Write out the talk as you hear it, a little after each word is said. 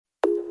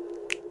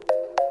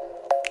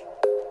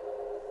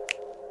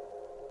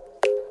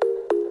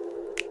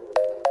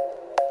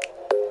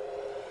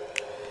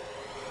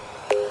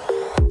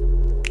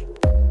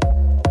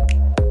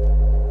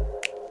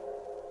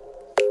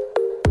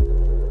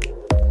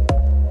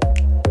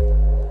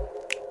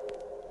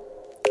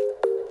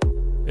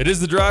It is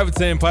The Drive with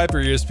Sam Piper,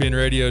 ESPN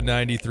Radio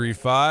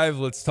 93.5.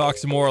 Let's talk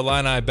some more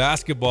Illini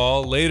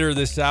basketball. Later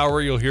this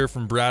hour, you'll hear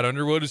from Brad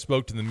Underwood, who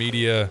spoke to the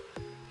media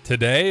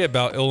today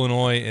about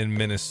Illinois and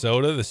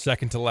Minnesota, the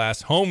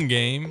second-to-last home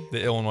game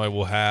that Illinois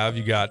will have.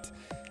 You got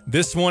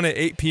this one at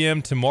 8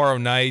 p.m. tomorrow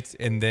night,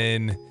 and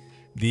then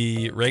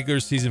the regular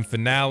season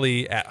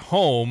finale at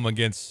home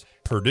against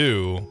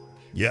Purdue.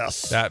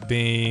 Yes. That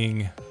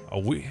being a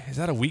week. Is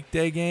that a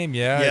weekday game?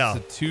 Yeah.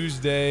 It's a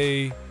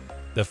Tuesday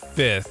the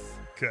 5th.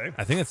 Okay.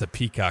 I think that's a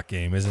Peacock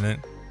game, isn't it?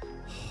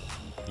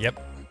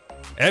 Yep.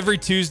 Every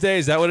Tuesday,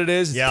 is that what it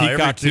is? Yeah, Peacock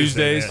every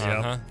Tuesday, Tuesdays.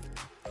 yeah.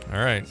 All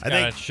right. I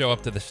think show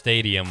up to the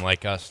stadium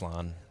like us,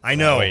 Lon. I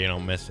know. That way you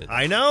don't miss it.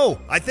 I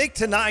know. I think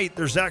tonight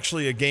there's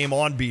actually a game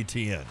on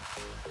BTN,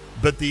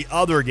 but the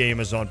other game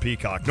is on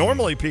Peacock.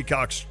 Normally,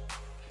 Peacock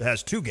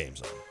has 2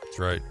 games on. That's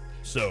right.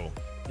 So,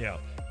 yeah,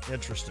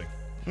 interesting.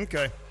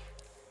 Okay.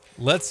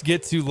 Let's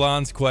get to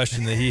Lon's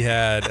question that he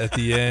had at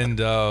the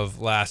end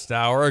of last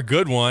hour. A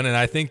good one, and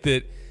I think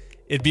that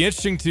it'd be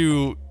interesting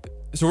to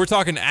 – so we're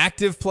talking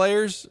active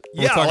players?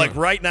 Yeah, like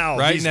right now.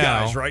 These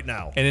guys right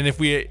now. And then if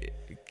we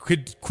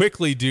could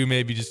quickly do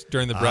maybe just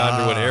during the Brad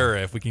Underwood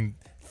era, if we can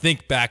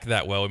think back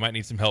that well, we might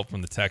need some help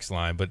from the text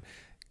line. But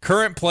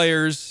current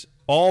players,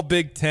 all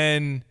Big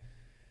Ten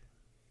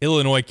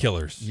Illinois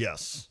Killers.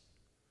 Yes.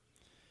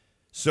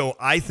 So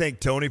I think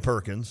Tony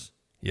Perkins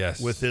 –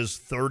 yes. With his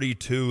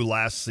 32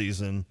 last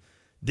season.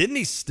 Didn't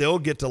he still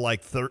get to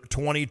like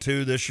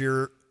 22 this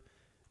year?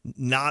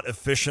 Not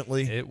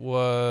efficiently? It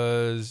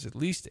was at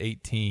least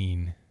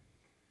 18.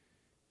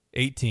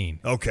 18.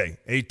 Okay,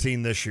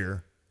 18 this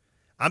year.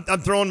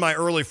 I'm throwing my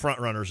early front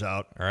runners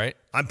out. All right.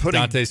 I'm putting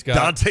Dante Scott.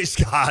 Dante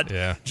Scott.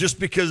 Yeah. Just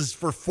because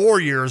for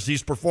 4 years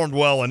he's performed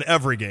well in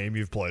every game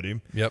you've played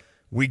him. Yep.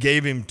 We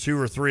gave him 2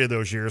 or 3 of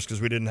those years because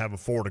we didn't have a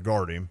 4 to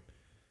guard him.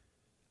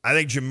 I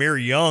think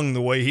Jameer Young,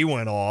 the way he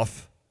went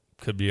off,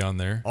 could be on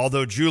there.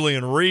 Although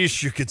Julian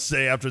Reese, you could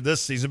say after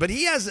this season, but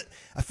he hasn't.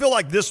 I feel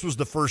like this was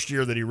the first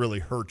year that he really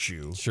hurt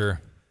you. Sure.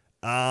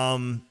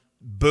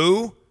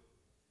 Boo,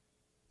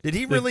 did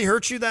he really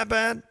hurt you that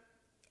bad?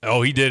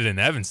 Oh, he did it in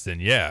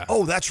Evanston, yeah.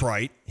 Oh, that's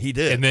right, he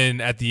did. And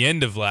then at the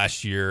end of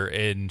last year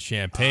in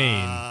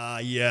Champaign.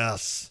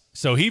 Yes.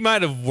 So he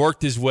might have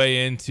worked his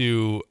way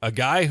into a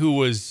guy who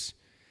was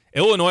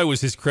Illinois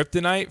was his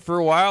kryptonite for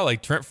a while.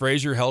 Like Trent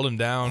Frazier held him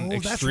down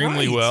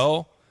extremely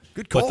well.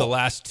 Good call. But the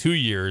last 2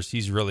 years,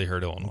 he's really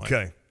hurt Illinois.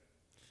 Okay.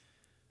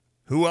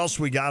 Who else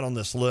we got on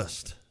this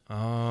list?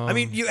 I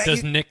mean,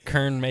 does Nick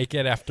Kern make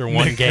it after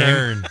one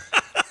game?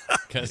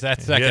 Because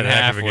that second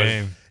half of a was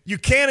game. You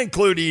can't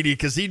include Edey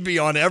because he'd be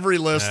on every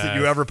list that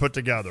you ever put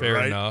together, fair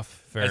right?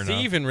 Enough. Has he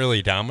even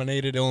really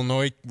dominated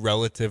Illinois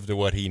relative to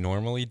what he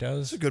normally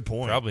does? That's a good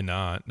point. Probably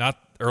not. Not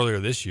earlier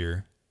this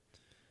year.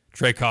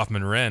 Trey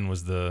Kaufman-Renn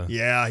was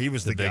he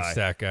was the big guy.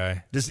 stat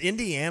guy. Does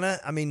Indiana?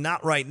 I mean,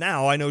 not right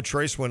now. I know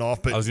Trace went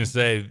off, but I was going to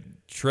say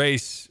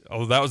Trace.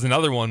 Oh, that was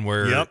another one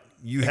where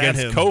you had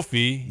against him.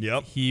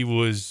 Kofi, he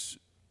was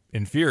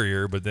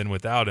inferior, but then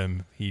without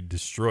him, he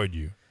destroyed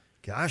you.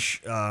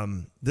 Gosh,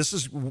 this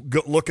is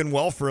looking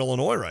well for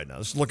Illinois right now.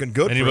 This is looking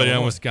good. Anybody for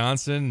on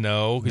Wisconsin?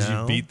 No, because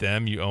you beat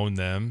them, you own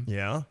them.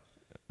 Yeah.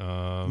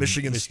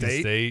 Michigan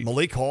State.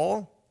 Malik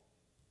Hall.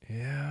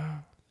 Yeah.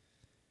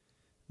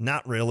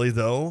 Not really,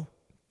 though.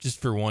 Just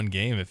for one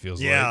game, it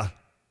feels like. Yeah.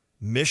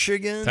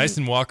 Michigan.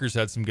 Tyson Walker's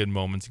had some good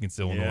moments against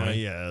Illinois.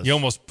 Yeah, he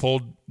almost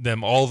pulled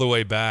them all the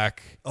way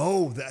back.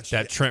 Oh, that's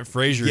that Trent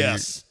Frazier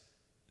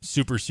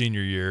super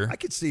senior year. I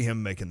could see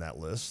him making that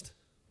list.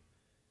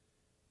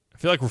 I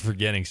feel like we're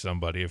forgetting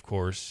somebody, of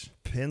course.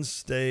 Penn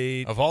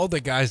State. Of all the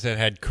guys that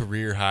had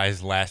career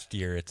highs last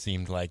year, it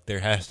seemed like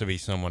there has to be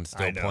someone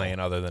still playing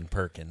other than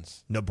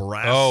Perkins.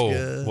 Nebraska.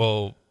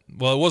 Oh,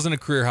 well, it wasn't a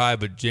career high,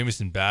 but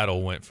Jamison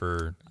Battle went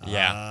for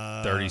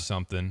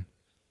 30-something.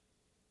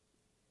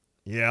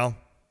 Yeah.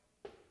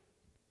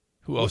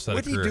 Who else had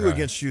a career high? What did he do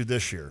against you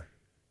this year?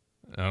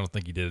 I don't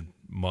think he did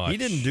much. He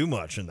didn't do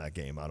much in that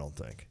game, I don't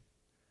think.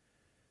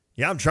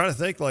 Yeah, I'm trying to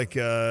think. Like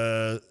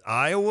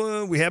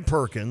Iowa, we had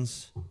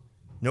Perkins.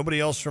 Nobody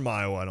else from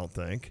Iowa, I don't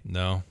think.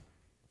 No.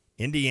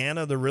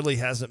 Indiana, there really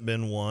hasn't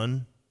been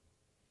one.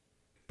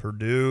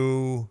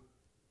 Purdue.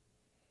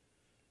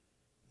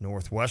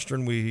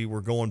 Northwestern, we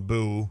were going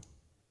boo.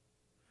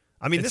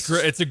 I mean,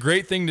 it's a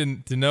great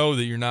thing to know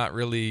that you're not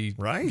really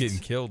getting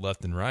killed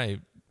left and right.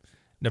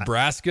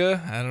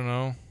 Nebraska, I don't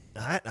know.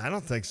 I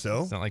don't think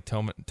so. It's not like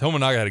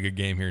Tominaga had a good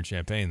game here in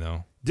Champaign,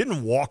 though.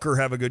 Didn't Walker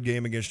have a good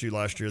game against you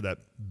last year? That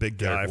big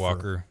guy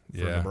Walker,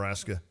 for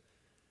Nebraska,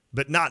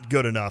 but not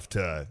good enough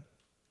to.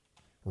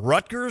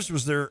 Rutgers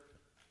was there.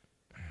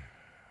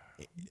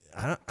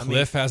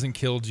 Cliff hasn't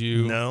killed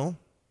you. No.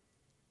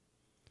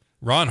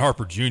 Ron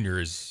Harper Jr.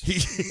 is.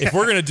 If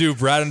we're gonna do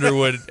Brad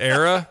Underwood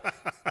era,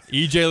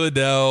 E.J.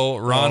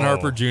 Liddell, Ron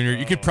Harper Jr.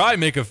 You could probably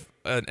make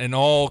an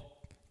all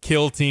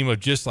kill team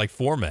of just like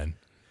 4 men.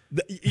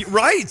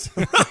 Right.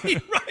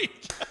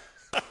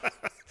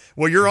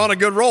 Well, you're on a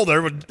good roll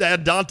there, but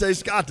add Dante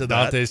Scott to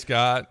that. Dante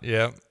Scott,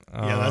 yep.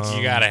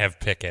 You got to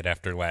have Pickett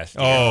after last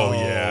year. Oh,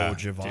 yeah.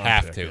 Javon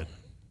have Pickett.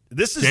 to.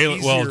 This is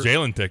easier. Well,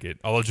 Jalen Pickett.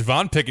 Although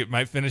Javon Pickett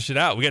might finish it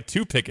out. We got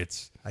 2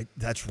 Picketts.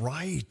 That's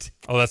right.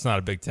 Oh, that's not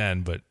a Big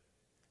Ten, but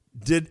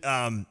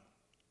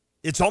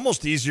it's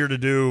almost easier to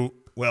do.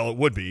 Well, it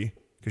would be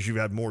because you've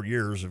had more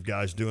years of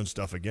guys doing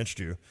stuff against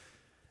you.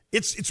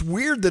 It's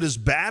weird that as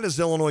bad as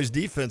Illinois'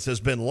 defense has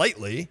been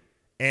lately,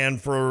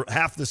 and for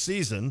half the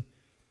season,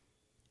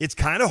 it's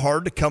kind of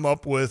hard to come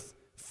up with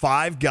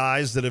 5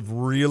 guys that have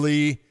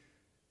really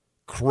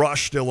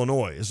crushed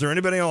Illinois. Is there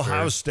anybody in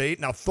Ohio State?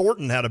 Now,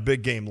 Thornton had a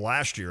big game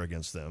last year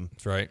against them.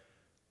 That's right.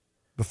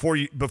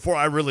 Before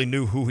I really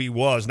knew who he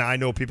was. Now, I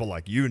know people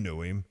like you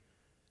knew him,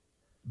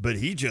 but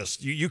he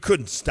just you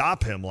couldn't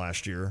stop him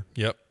last year.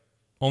 Yep.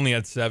 Only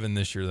had 7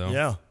 this year, though.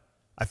 Yeah.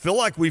 I feel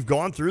like we've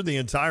gone through the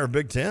entire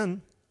Big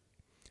Ten.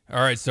 All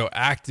right, so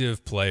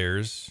active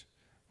players.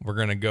 We're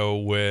going to go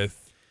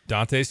with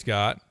Dante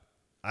Scott.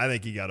 I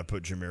think you got to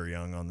put Jameer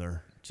Young on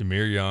there.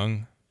 Jameer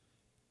Young.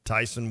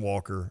 Tyson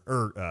Walker.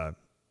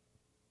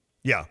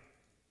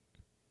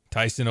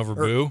 Tyson over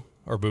Boo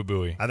or Boo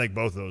Booey? I think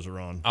both of those are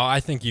on. Oh, I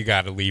think you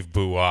got to leave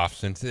Boo off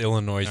since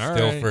Illinois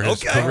still for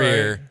his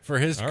career. Right. For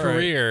his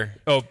career.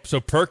 Right. Oh,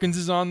 so Perkins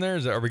is on there?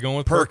 Are we going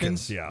with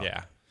Perkins?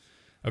 Yeah.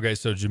 Okay,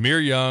 so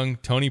Jameer Young,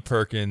 Tony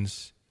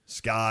Perkins,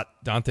 Scott,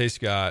 Dante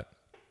Scott.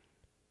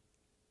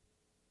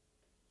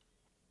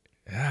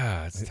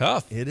 Yeah, it's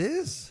tough. It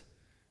is.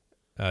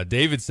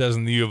 David says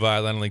on the U of I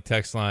Atlantic League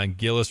text line,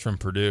 Gillis from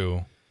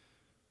Purdue.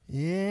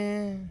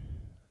 Yeah.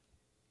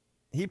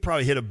 He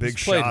probably hit a big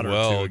He's played shot or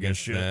well two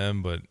against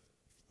them, but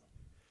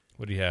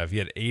what do you have? He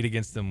had 8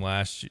 against them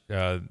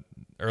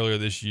earlier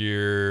this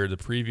year. The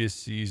previous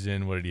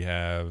season, what did he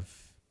have?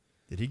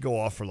 Did he go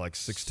off for like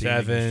 16?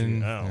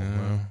 7.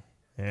 Oh,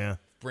 yeah.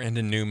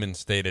 Brandon Newman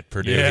stayed at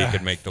Purdue. He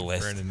could make the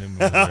list. Brandon Newman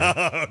was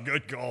there.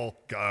 Good call,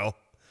 Kyle.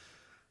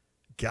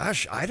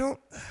 Gosh, I don't.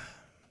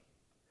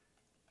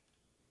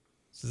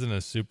 This isn't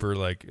a super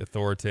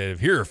authoritative.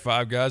 Here are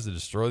 5 guys to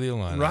destroy the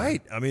Illini.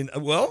 Right. I mean,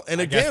 well,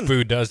 and I again, guess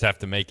Boo does have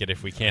to make it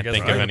if we can't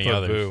think of any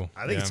others. Boo.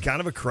 I think it's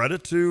kind of a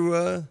credit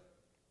to.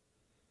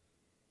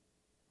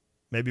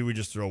 Maybe we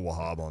just throw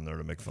Wahab on there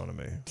to make fun of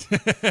me.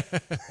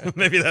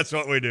 Maybe that's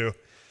what we do.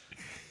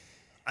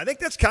 I think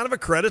that's kind of a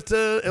credit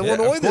to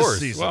Illinois this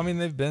season. Well, I mean,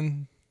 they've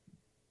been.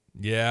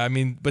 Yeah, I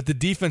mean, but the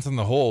defense on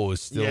the whole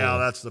is still. Yeah,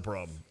 that's the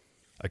problem.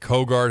 Like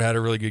Hogard had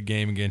a really good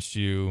game against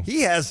you.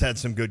 He has had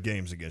some good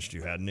games against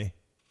you, hadn't he?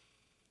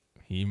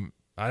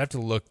 I'd have to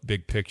look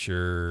big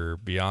picture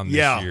beyond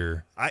this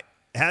year.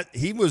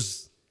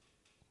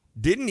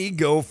 Didn't he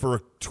go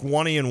for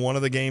 20 in one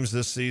of the games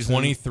this season?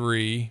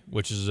 23,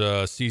 which is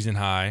a season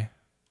high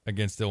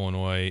against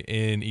Illinois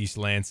in East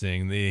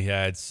Lansing. They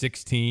had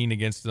 16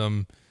 against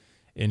them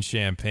in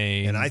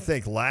Champaign. And I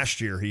think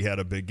last year he had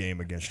a big game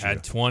against you.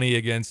 Had 20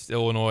 against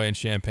Illinois and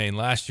Champaign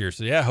last year.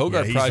 So,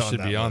 Hogard probably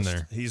should be on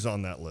there. He's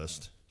on that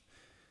list.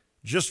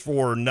 Just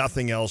for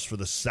nothing else, for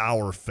the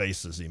sour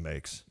faces he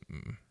makes.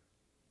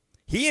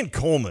 He and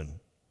Coleman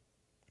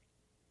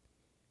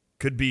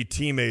could be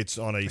teammates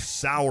on a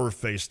sour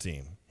face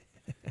team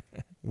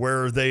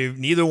where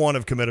neither one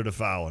have committed a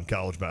foul in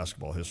college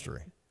basketball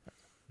history.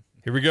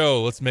 Here we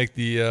go. Let's make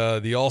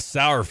the all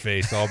sour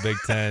face all Big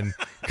Ten,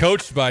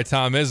 coached by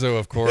Tom Izzo,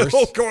 of course.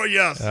 Of course,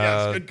 yes,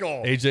 good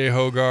call. AJ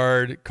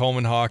Hogard,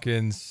 Coleman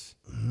Hawkins.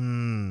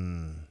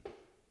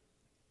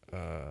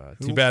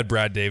 Too bad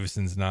Brad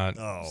Davison's not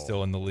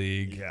still in the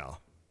league. Yeah,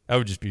 that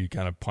would just be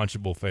kind of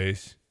punchable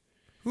face.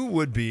 Who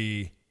would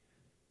be?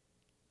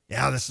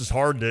 Yeah, this is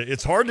hard to.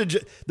 It's hard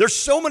to. There's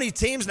so many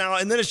teams now,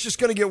 and then it's just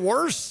going to get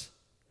worse.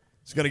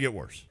 It's going to get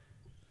worse.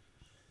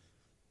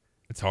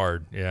 It's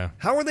hard, yeah.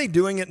 How are they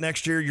doing it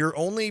next year? You're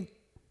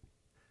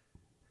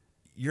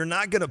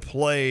not going to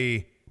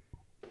play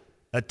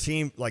a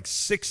team like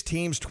 6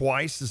 teams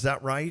twice. Is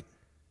that right?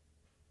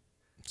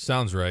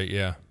 Sounds right,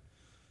 yeah.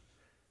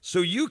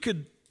 So you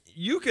could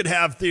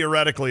have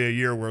theoretically a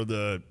year where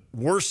the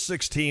worst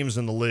 6 teams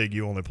in the league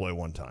you only play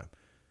one time.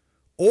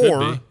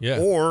 Or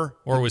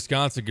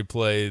Wisconsin could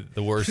play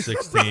the worst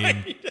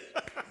 16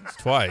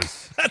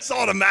 twice. That's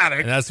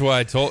automatic. And that's why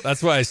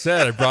I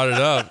said I brought it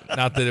up.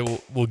 Not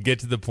that we'll get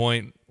to the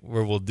point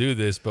where we'll do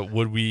this, but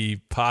would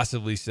we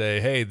possibly say,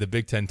 hey, the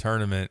Big Ten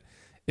tournament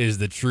is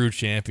the true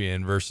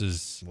champion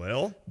versus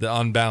the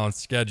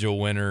unbalanced schedule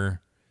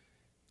winner,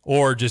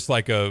 or just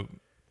like a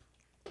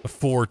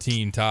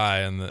 4-team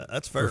tie on the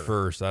that's fair. For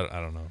first? I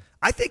don't know.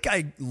 I think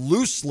I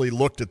loosely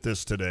looked at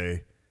this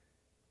today.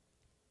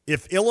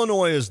 If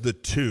Illinois is the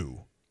 2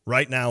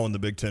 right now in the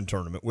Big Ten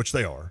tournament, which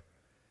they are,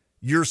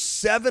 your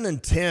 7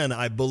 and 10,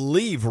 I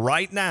believe,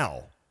 right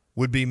now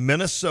would be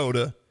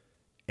Minnesota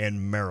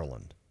and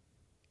Maryland.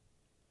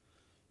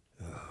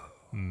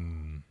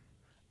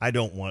 I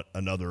don't want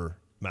another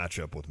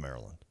matchup with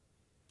Maryland.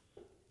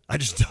 I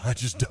just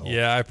don't.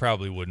 Yeah, I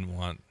probably wouldn't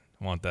want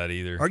that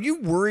either. Are you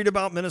worried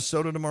about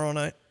Minnesota tomorrow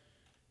night?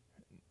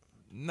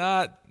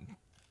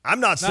 I'm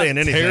not saying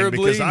anything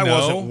terribly, because I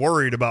wasn't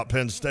worried about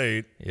Penn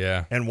State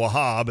and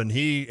Wahab, and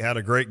he had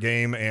a great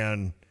game,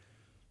 and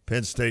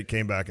Penn State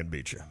came back and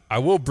beat you. I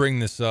will bring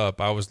this up.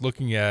 I was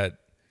looking at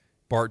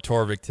Bart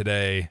Torvik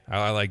today.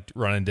 I like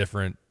running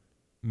different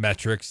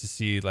metrics to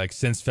see, like,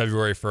 since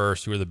February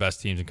 1st, who are the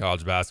best teams in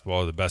college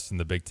basketball, or the best in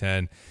the Big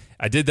Ten.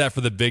 I did that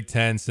for the Big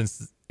Ten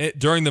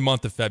during the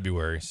month of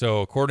February.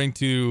 So according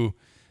to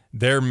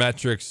their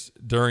metrics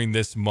during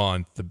this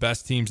month, the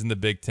best teams in the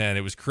Big Ten,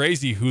 it was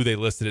crazy who they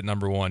listed at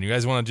number one. You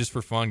guys want to, just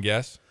for fun,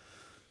 guess?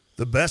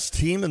 The best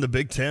team in the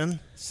Big Ten?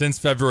 Since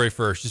February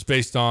 1st, just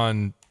based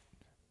on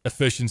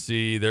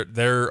efficiency,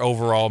 their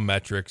overall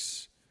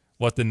metrics,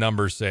 what the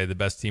numbers say the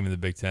best team in the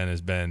Big Ten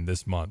has been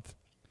this month.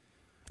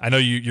 I know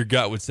your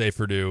gut would say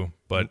Purdue,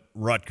 but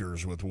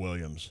Rutgers with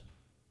Williams.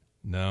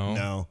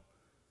 No.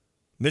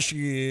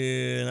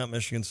 Michigan, not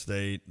Michigan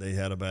State. They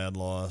had a bad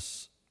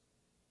loss.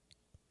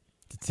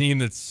 The team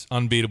that's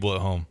unbeatable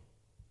at home.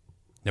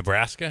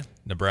 Nebraska.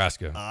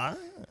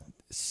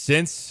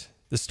 Since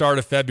the start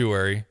of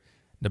February,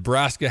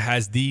 Nebraska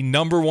has the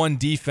number one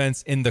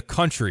defense in the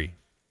country,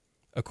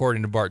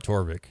 according to Bart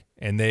Torvik.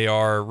 And they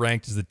are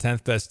ranked as the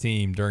 10th best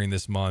team during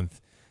this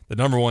month. The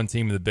number one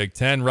team in the Big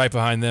Ten. Right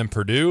behind them,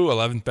 Purdue,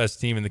 11th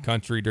best team in the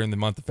country during the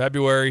month of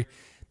February.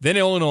 Then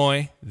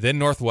Illinois, then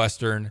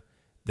Northwestern,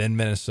 then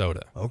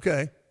Minnesota.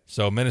 Okay.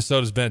 So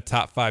Minnesota's been a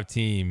top 5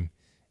 team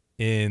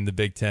in the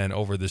Big Ten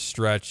over this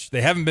stretch.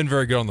 They haven't been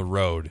very good on the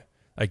road.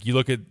 Like, you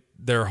look at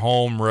their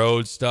home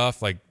road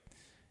stuff, like,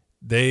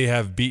 they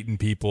have beaten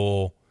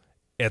people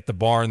at the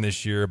barn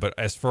this year. But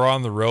as for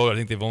on the road, I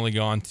think they've only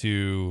gone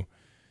to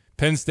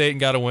Penn State and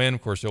got a win.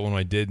 Of course,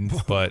 Illinois didn't,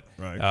 but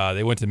right.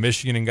 They went to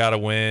Michigan and got a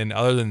win.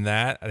 Other than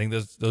that, I think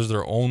those are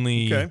their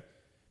only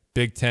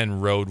Big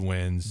Ten road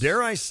wins.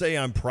 Dare I say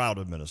I'm proud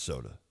of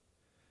Minnesota?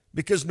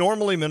 Because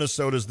normally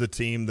Minnesota's the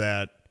team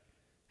that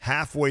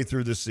halfway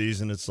through the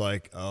season, it's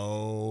like,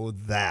 oh,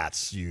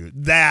 that's you.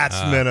 That's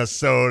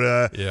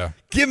Minnesota. Yeah.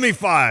 Give me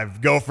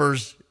 5,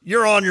 Gophers.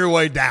 You're on your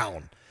way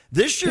down.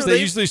 This year they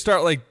usually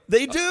start like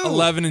they do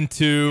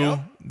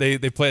 11-2. Yep.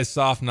 They play a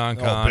soft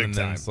non-con, and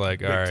then time. it's like,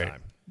 big all right.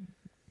 Time.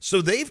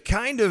 So they've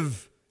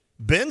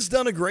Ben's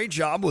done a great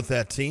job with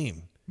that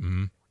team.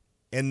 Mm-hmm.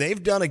 And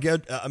they've done a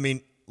good,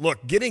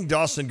 look, getting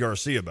Dawson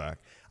Garcia back,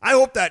 I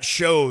hope that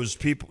shows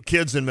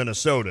kids in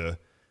Minnesota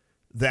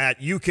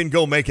that you can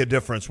go make a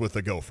difference with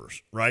the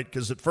Gophers, right?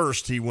 Because at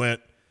first he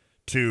went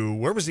to,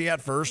 where was he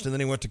at first? And then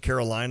he went to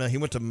Carolina. He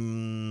went to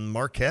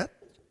Marquette.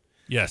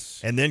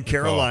 Yes. And then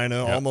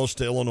Carolina, Yep. almost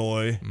to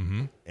Illinois,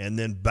 mm-hmm. and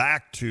then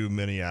back to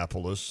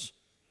Minneapolis.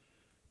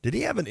 Did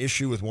he have an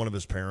issue with one of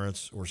his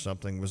parents or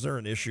something? Was there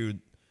an issue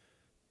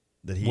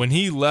that he... When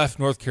he left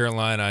North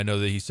Carolina, I know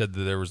that he said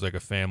that there was like a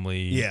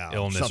family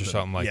illness or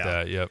something like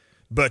that. Yep.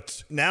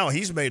 But now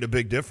he's made a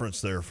big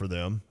difference there for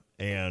them.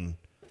 And,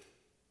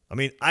 I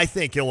mean, I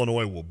think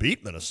Illinois will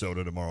beat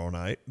Minnesota tomorrow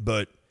night.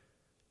 But,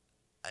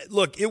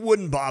 look, it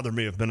wouldn't bother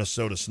me if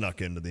Minnesota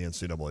snuck into the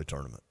NCAA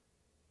tournament.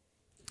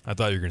 I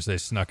thought you were going to say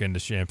snuck into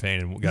Champaign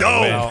and got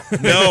a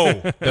win.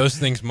 No. Those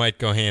things might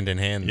go hand in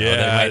hand, though. Yeah.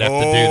 They might have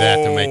to do that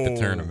to make the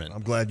tournament.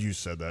 I'm glad you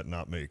said that,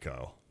 not me,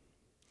 Kyle.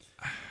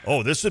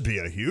 Oh, this would be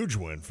a huge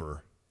win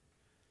for...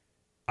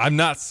 I'm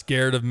not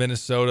scared of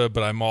Minnesota,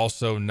 but I'm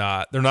also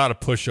not. They're not a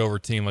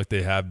pushover team like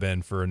they have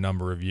been for a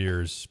number of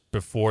years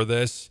before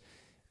this.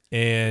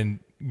 And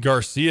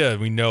Garcia,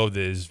 we know that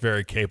is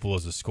very capable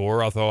as a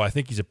scorer, although I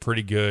think he's a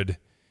pretty good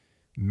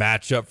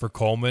matchup for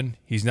Coleman.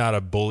 He's not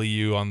a bully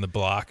you on the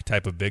block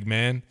type of big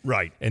man.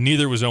 Right. And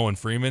neither was Owen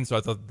Freeman, so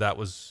I thought that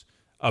was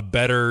a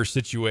better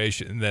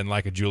situation than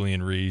like a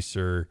Julian Reese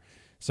or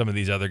some of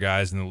these other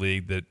guys in the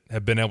league that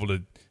have been able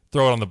to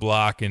throw it on the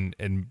block and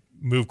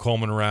move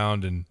Coleman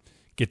around and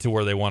get to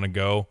where they want to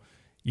go.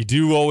 You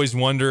do always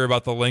wonder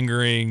about the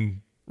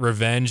lingering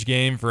revenge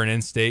game for an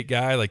in-state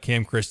guy. Like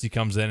Cam Christie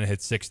comes in and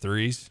hits 6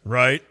 threes.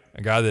 Right.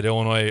 A guy that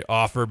Illinois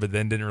offered but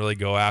then didn't really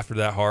go after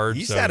that hard.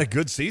 He's had a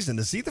good season.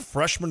 Is he the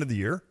freshman of the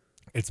year?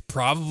 It's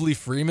probably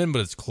Freeman, but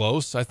it's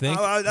close, I think.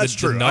 That's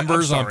true. The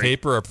numbers I'm on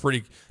paper are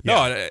pretty – No,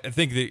 I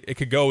think it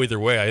could go either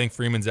way. I think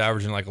Freeman's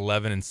averaging like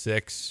 11 and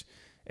 6,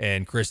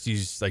 and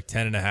Christie's like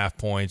 10.5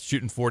 points,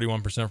 shooting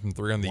 41% from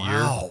 3 on the year.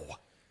 Wow.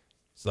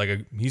 It's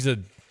like he's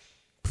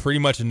pretty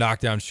much a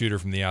knockdown shooter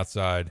from the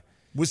outside.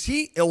 Was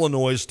he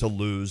Illinois to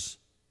lose?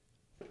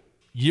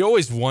 You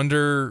always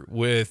wonder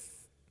with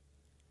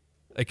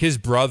 – like his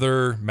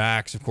brother,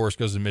 Max, of course,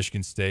 goes to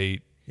Michigan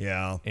State.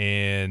 Yeah.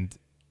 And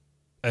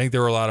I think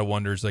there were a lot of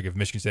wonders, like if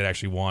Michigan State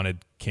actually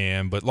wanted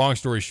Cam. But long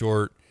story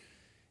short,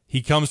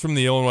 he comes from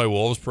the Illinois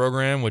Wolves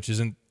program, which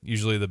isn't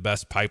usually the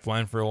best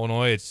pipeline for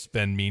Illinois. It's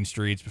been Mean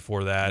Streets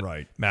before that.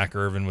 Right. Mac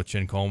Irvin with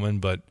Chin Coleman.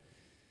 But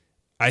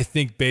I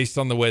think based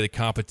on the way the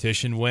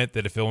competition went,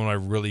 that if Illinois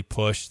really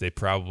pushed, they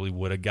probably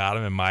would have got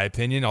him, in my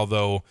opinion.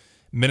 Although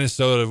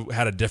Minnesota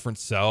had a different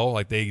sell.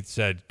 Like they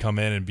said, come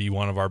in and be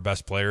one of our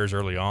best players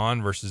early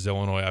on versus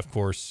Illinois, of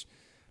course,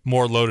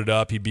 more loaded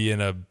up. He'd be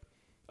in a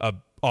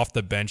off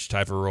the bench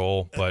type of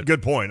role. But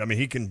good point. I mean,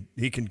 he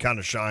can kind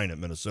of shine at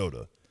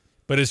Minnesota.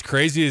 But as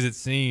crazy as it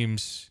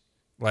seems,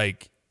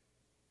 like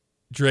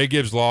Dre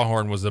Gibbs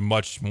Lawhorn was a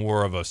much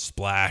more of a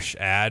splash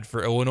ad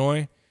for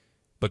Illinois.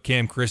 But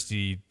Cam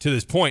Christie, to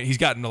this point, Cam's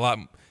gotten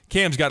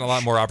a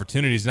lot more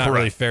opportunities. Not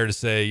really fair to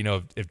say,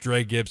 if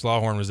Dre Gibbs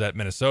Lawhorn was at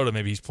Minnesota,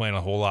 maybe he's playing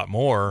a whole lot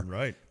more.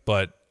 Right.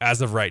 but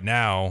as of right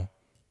now,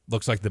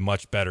 looks like the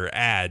much better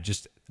ad.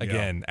 Just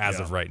again, as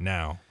of right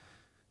now.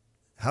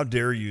 How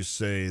dare you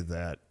say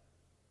that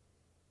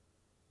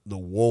the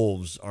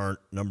Wolves aren't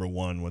number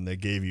one when they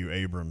gave you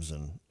Abrams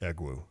and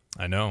Egwu?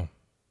 I know.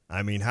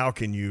 I mean, how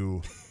can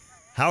you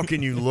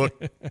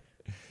look?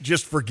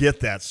 Just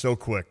forget that so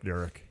quick,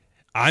 Derek.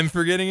 I'm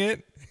forgetting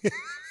it.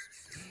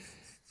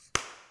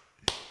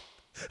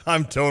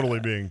 I'm totally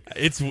being.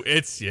 It's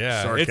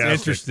sarcastic. It's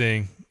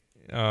interesting.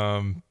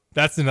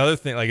 That's another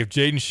thing. Like if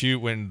Jaden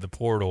Schutt went into the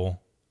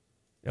portal,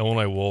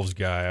 Illinois Wolves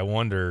guy, I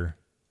wonder.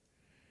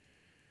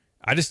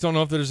 I just don't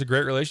know if there's a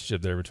great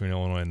relationship there between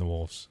Illinois and the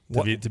Wolves.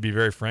 To be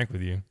very frank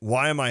with you.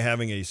 Why am I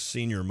having a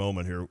senior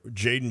moment here?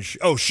 Jaden Schutt.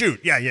 Oh,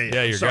 shoot. Yeah.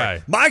 Yeah, your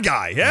guy. My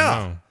guy.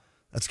 Yeah.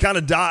 That's kind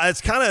of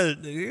it's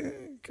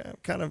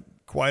kind of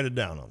quieted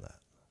down on that.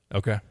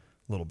 Okay. A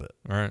little bit.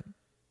 All right.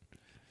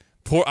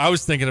 I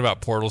was thinking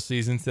about portal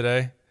season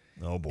today.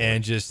 Oh, boy.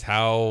 And just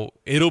how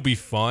it'll be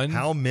fun.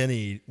 How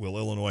many will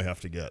Illinois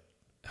have to get?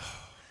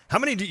 How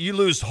many do you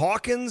lose?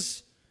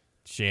 Hawkins?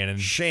 Shannon.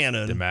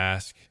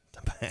 Damask.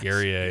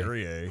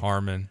 Guerrier.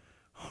 Harmon.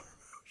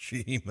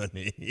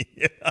 Jiminy.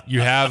 You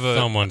have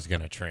someone's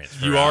going to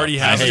transfer. You already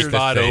have a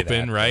spot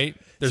open, that, right?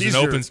 There's an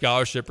open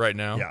scholarship right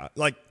now. Yeah.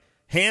 Like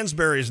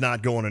Hansberry's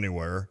not going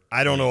anywhere.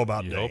 I don't know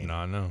about Dane. Hope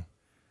not, no.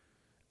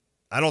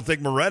 I don't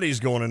think Moretti's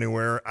going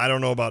anywhere. I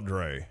don't know about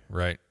Dre.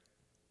 Right.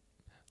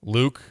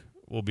 Luke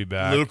will be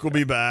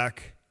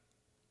back.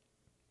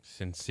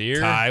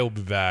 Sincere. Ty will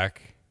be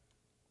back.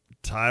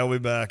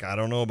 I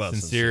don't know about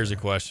Sincere is a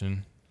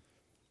question.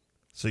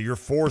 So you're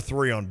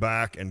 4-3 on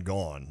back and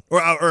gone.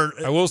 Or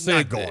I will say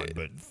not gone,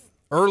 but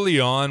early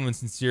on when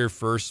Sincere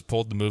first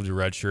pulled the move to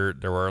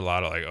redshirt, there were a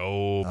lot of like,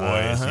 oh boy,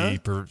 is he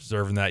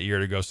preserving that year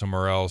to go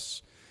somewhere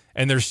else?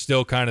 And there's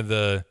still kind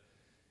of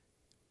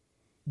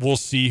we'll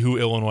see who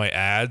Illinois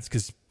adds,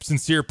 because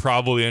Sincere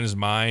probably in his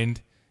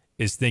mind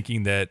is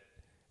thinking that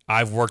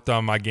I've worked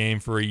on my game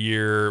for a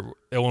year.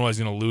 Illinois is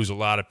going to lose a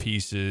lot of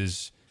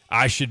pieces.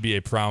 I should be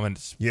a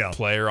prominent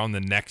player on the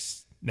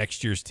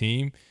next year's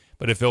team.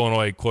 But if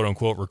Illinois, quote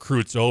unquote,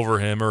 recruits over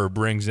him or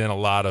brings in a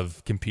lot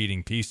of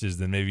competing pieces,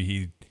 then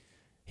maybe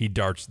he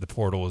darts the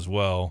portal as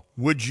well.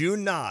 Would you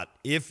not,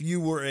 if you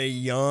were a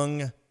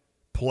young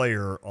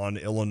player on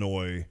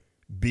Illinois,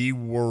 be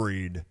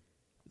worried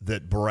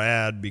that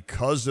Brad,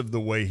 because of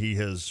the way he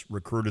has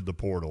recruited the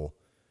portal,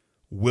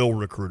 will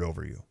recruit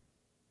over you?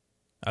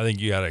 I think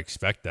you got to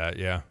expect that,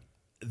 yeah.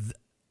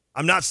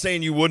 I'm not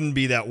saying you wouldn't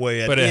be that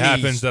way, but it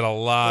happens at a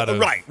lot of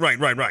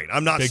right.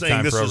 I'm not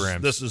saying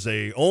this is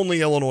a only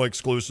Illinois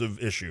exclusive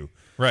issue,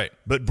 right?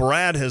 But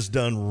Brad has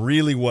done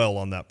really well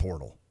on that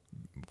portal,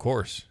 of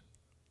course.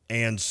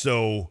 And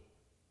so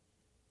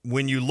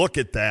when you look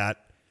at that,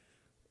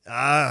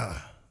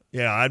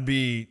 I'd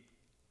be.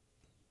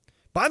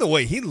 By the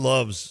way, he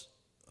loves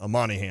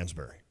Amani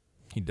Hansberry.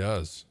 He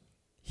does.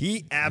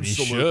 He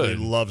absolutely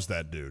loves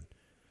that dude.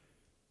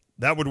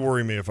 That would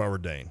worry me if I were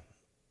Dane.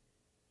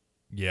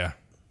 Yeah.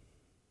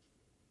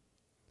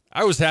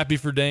 I was happy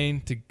for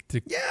Dane to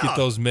get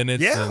those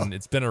minutes, and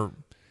it's been a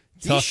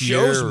tough year.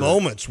 He shows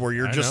moments where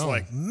you're just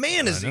like,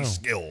 man, is he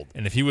skilled.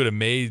 And if he would have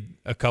made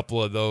a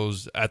couple of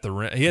those at the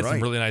rim, he had some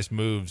really nice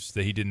moves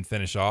that he didn't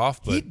finish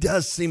off. But he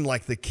does seem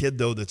like the kid,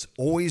 though, that's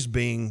always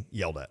being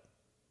yelled at.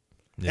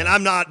 Yeah. And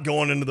I'm not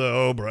going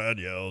into Brad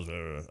yells.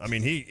 I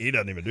mean, he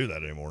doesn't even do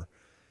that anymore.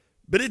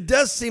 But it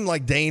does seem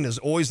like Dane is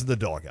always in the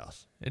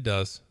doghouse. It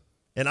does.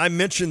 And I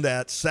mentioned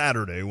that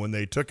Saturday when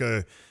they took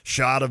a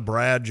shot of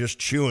Brad just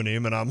chewing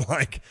him, and I'm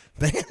like,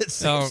 man, it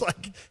seems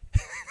like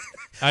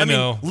 – I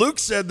know. mean, Luke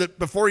said that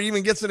before he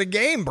even gets in a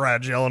game,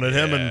 Brad's yelling at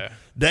him and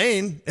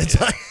Dane.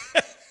 It's like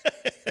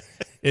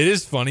it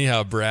is funny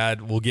how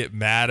Brad will get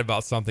mad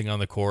about something on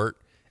the court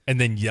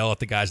and then yell at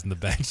the guys on the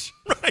bench.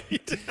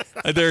 Right.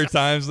 There are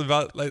times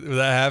about like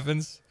that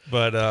happens.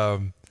 But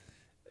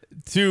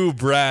to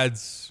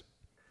Brad's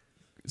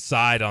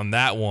side on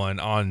that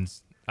one,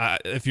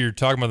 if you're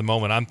talking about the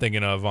moment I'm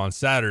thinking of on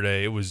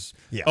Saturday, it was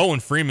Owen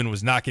Freeman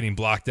was not getting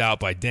blocked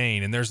out by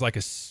Dane, and there's like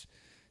a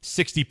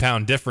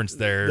 60-pound difference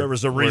there. There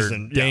was a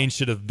reason. Dane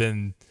should have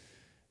been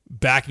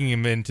backing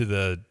him into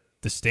the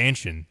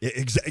stanchion.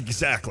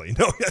 Exactly.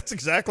 No, that's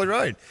exactly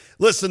right.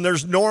 Listen,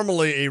 there's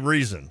normally a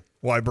reason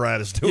why Brad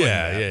is doing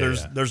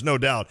that. There's no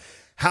doubt.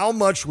 How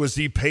much was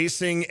he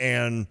pacing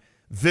and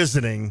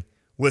visiting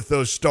with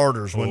those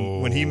starters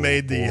when he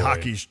made the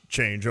hockey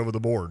change over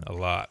the board? A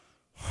lot.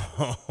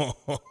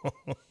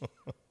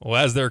 Well,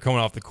 as they were coming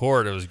off the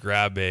court, it was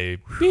grab a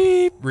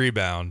beep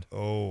rebound.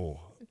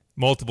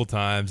 Multiple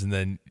times, and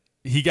then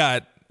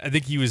I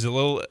think he was a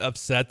little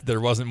upset that there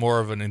wasn't more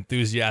of an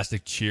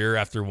enthusiastic cheer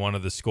after one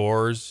of the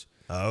scores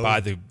by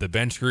the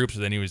bench group.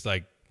 So then he was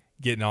like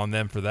getting on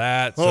them for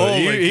that. So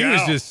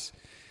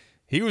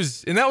he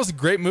was, and that was a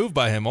great move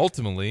by him.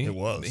 Ultimately, it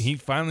was. He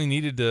finally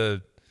needed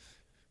to.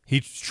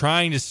 He's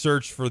trying to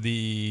search for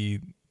the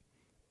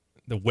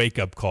wake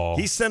up call.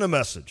 He sent a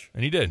message,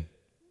 and he did.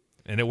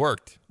 And it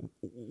worked.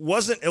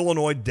 Wasn't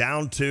Illinois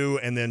down 2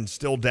 and then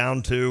still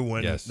down 2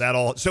 when Yes. that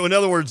all – so, in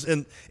other words,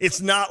 and it's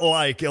not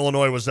like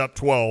Illinois was up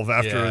 12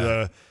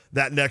 after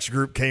that next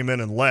group came in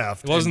and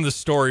left. It wasn't the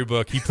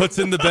storybook. He puts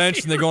in the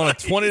bench, and they go on a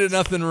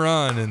 20-0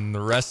 run, and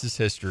the rest is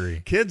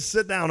history. Kids,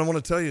 sit down. I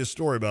want to tell you a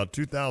story about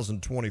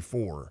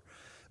 2024.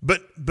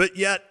 But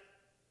yet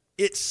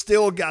it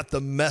still got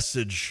the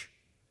message,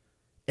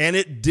 and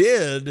it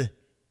did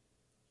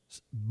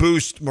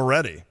boost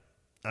Moretti.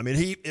 I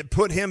mean, it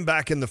put him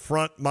back in the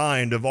front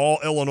mind of all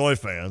Illinois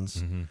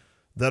fans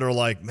that are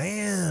like,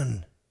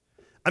 man.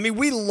 I mean,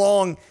 we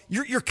long.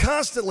 You're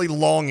constantly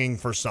longing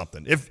for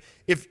something.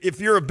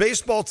 If you're a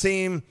baseball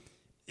team,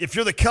 if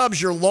you're the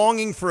Cubs, you're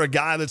longing for a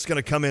guy that's going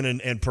to come in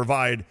and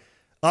provide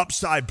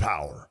upside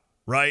power,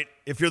 right?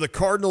 If you're the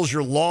Cardinals,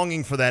 you're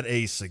longing for that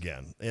ace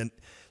again. And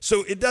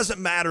so it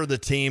doesn't matter the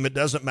team. It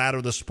doesn't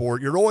matter the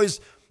sport.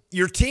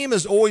 Your team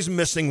is always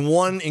missing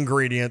one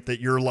ingredient that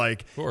you're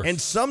like,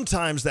 and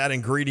sometimes that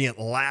ingredient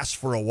lasts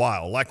for a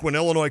while, like when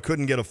Illinois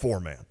couldn't get a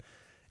 4-man.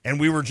 And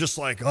we were just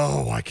like,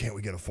 oh, why can't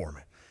we get a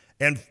 4-man?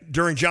 And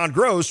during John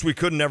Gross, we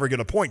couldn't ever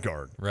get a point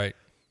guard. Right.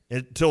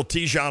 Until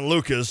Tijon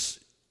Lucas,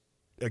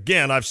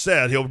 again, I've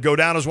said he'll go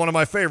down as one of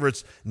my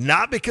favorites,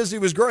 not because he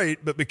was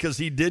great, but because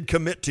he did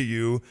commit to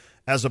you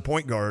as a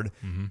point guard.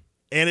 Mm-hmm.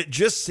 And it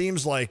just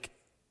seems like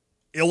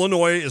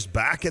Illinois is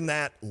back in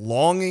that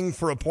longing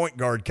for a point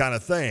guard kind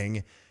of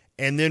thing,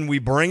 and then we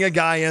bring a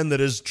guy in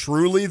that is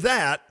truly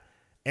that,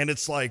 and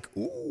it's like,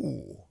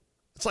 ooh,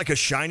 it's like a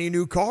shiny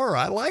new car.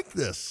 I like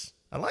this.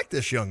 I like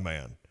this young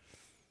man.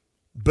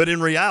 But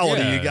in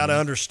reality, you got to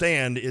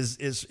understand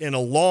is in a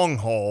long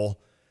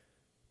haul,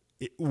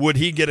 would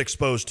he get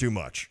exposed too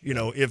much? You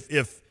know,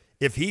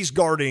 if he's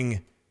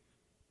guarding,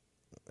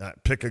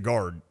 pick a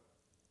guard,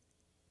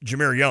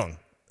 Jameer Young.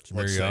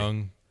 Jameer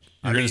Young.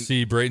 You're going to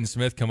see Braden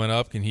Smith coming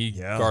up. Can he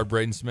guard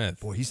Braden Smith?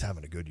 Boy, he's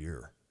having a good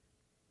year.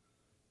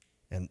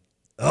 And,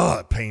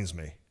 it pains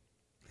me.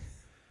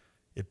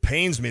 It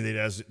pains me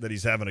that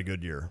he's having a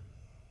good year.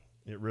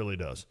 It really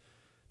does.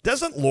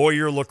 Doesn't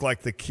Lawyer look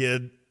like the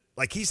kid,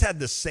 like he's had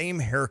the same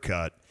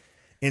haircut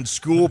in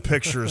school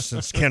pictures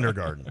since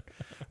kindergarten,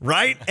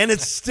 right? And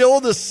it's still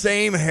the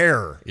same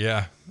hair.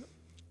 Yeah.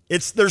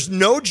 There's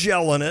no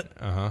gel in it.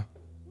 Uh-huh.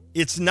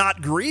 It's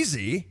not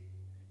greasy.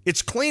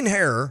 It's clean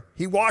hair.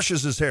 He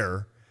washes his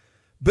hair,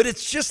 but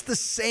it's just the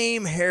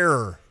same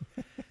hair.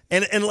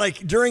 And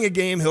like during a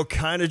game, he'll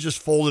kind of just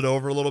fold it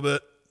over a little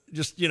bit,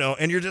 just, you know,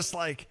 and you're just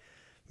like,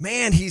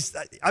 man,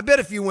 I bet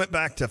if you went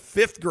back to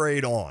 5th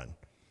grade on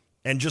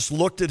and just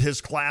looked at his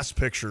class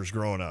pictures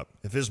growing up,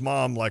 if his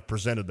mom like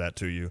presented that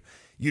to you,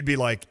 you'd be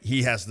like,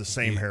 he has the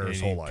same hair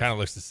his whole life. Kind of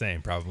looks the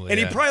same, probably. And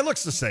he probably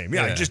looks the same.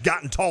 Yeah, he's just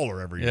gotten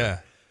taller every year. Yeah.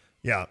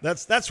 Yeah,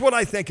 that's what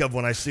I think of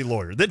when I see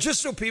Lawyer. That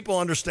just so people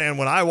understand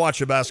when I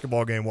watch a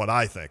basketball game what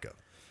I think of.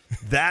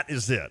 That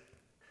is it.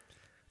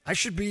 I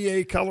should be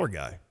a color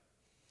guy.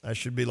 I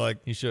should be like,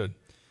 you should.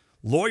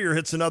 Lawyer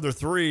hits another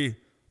 3.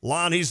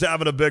 Lon, he's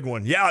having a big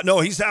one. Yeah,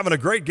 no, he's having a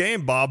great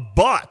game, Bob.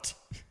 But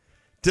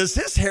does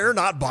his hair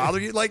not bother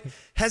you? Like,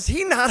 has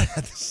he not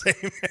had the same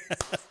hair?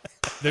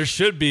 There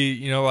should be,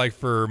 you know, like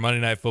for Monday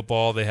Night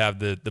Football, they have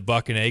the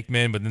Buck and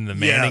Aikman, but then the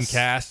Manning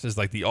cast is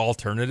like the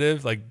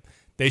alternative. Like,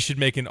 they should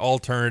make an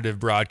alternative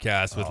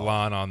broadcast with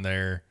Lon on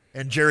there.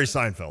 And Jerry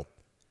Seinfeld.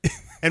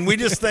 And we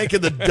just think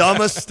of the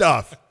dumbest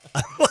stuff.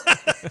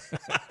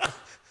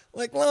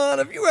 Like, Lon,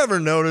 have you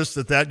ever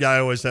noticed that guy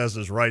always has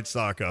his right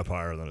sock up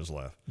higher than his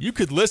left? You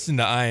could listen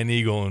to Ian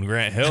Eagle and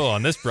Grant Hill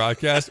on this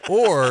broadcast,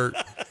 or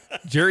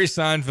Jerry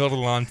Seinfeld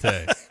and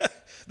Lante.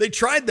 They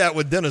tried that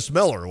with Dennis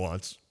Miller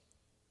once,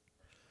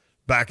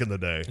 back in the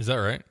day. Is that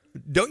right?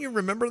 Don't you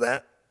remember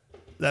that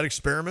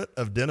experiment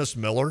of Dennis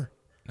Miller?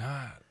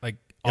 Nah, like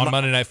on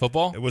Monday Night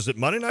Football? Was it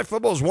Monday Night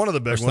Football? It was one of the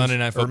big ones. Sunday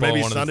Night Football, or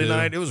maybe one Sunday of the two.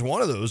 night. It was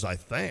one of those, I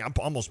think. I'm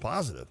almost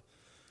positive.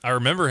 I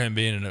remember him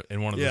being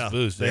in one of those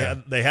booths.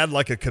 They had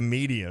like a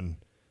comedian.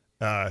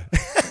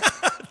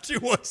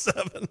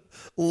 217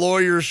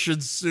 lawyers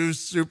should sue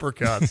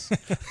Supercuts.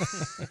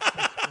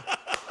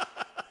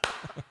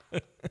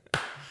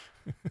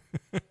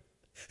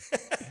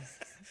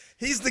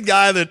 He's the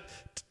guy that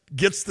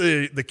gets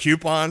the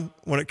coupon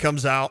when it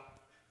comes out,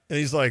 and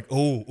he's like,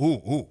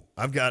 "Ooh,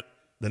 I've got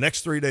the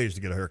next 3 days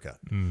to get a haircut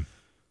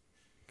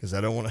because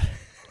I don't want to."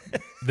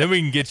 Then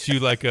we can get you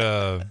like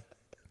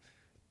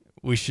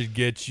we should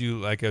get you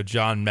like a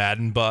John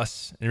Madden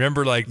bus. And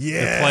remember, like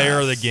the player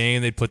of the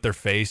game, they'd put their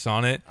face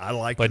on it. I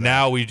like But that.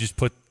 now we just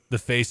put the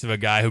face of a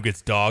guy who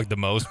gets dogged the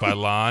most by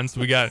Lon.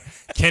 So we got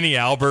Kenny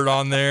Albert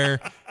on there.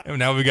 And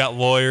now we got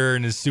Lawyer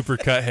and his super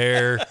cut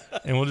hair.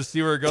 And we'll just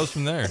see where it goes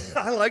from there.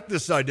 I like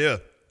this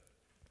idea.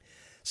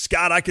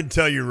 Scott, I can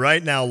tell you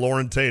right now,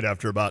 Lauren Tate,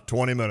 after about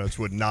 20 minutes,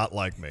 would not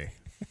like me.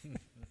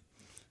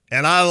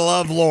 And I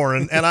love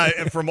Lauren.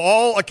 And from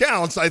all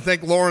accounts, I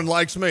think Lauren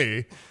likes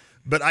me.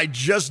 But I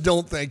just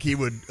don't think he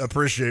would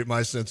appreciate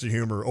my sense of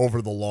humor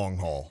over the long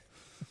haul.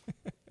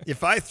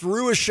 If I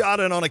threw a shot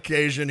in on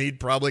occasion,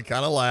 he'd probably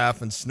kind of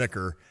laugh and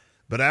snicker.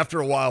 But after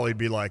a while, he'd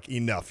be like,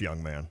 enough,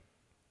 young man.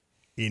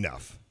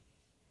 Enough.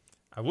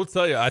 I will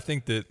tell you, I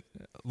think that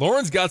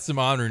Lauren's got some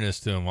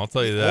honoriness to him. I'll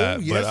tell you that.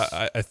 Oh, yes.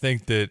 But I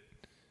think that,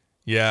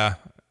 yeah,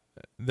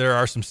 there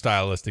are some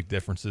stylistic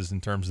differences in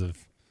terms of.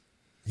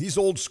 He's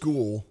old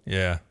school.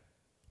 Yeah.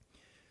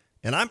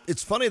 And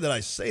it's funny that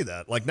I say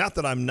that. Like, not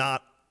that I'm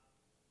not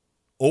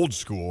old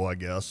school, I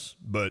guess,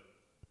 but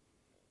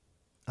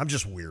I'm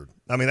just weird.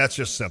 I mean, that's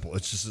just simple.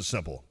 It's just as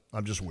simple.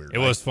 I'm just weird. It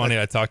was funny.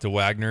 I talked to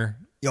Wagner.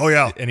 Oh,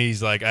 yeah. And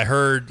he's like, I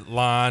heard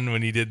Lon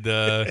when he did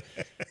the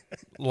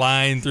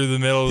line through the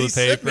middle of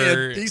the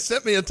paper. He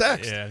sent me a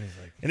text. Yeah. And he's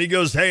like, and he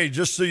goes, hey,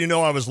 just so you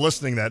know, I was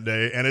listening that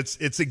day. And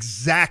it's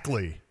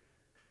exactly,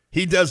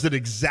 he does it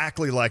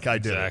exactly like I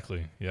did.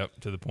 Exactly. Yep.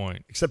 To the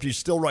point. Except he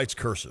still writes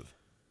cursive.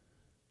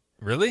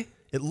 Really?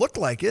 It looked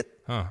like it.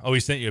 Huh. Oh, he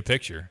sent you a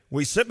picture. Well,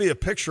 he sent me a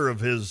picture of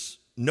his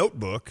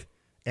notebook,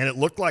 and it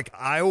looked like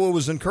Iowa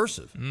was in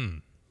cursive.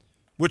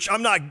 Which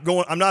I'm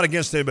not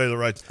against anybody that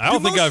writes. I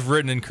don't think I've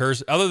written in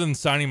cursive other than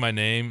signing my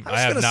name.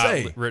 I have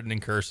not written in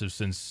cursive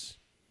since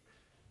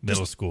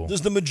middle school.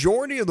 Does the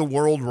majority of the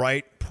world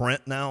write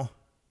print now?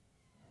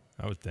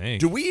 I would think.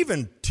 Do we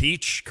even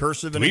teach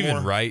cursive anymore? Do we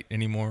even write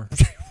anymore?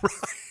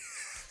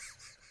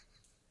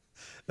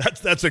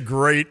 That's a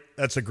great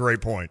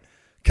point.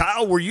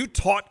 Kyle, were you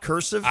taught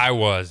cursive? I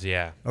was,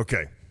 yeah.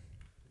 Okay.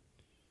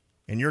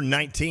 And you're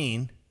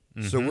 19,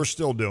 so we're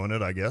still doing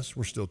it, I guess.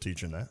 We're still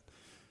teaching that.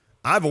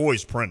 I've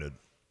always printed,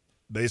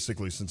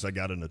 basically, since I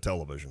got into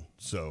television.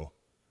 So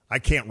I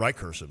can't write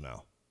cursive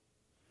now.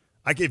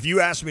 If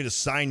you asked me to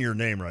sign your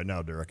name right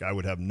now, Derek, I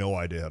would have no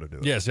idea how to do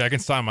it. Yeah, see, I can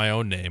sign my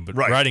own name, but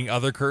writing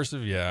other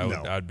cursive,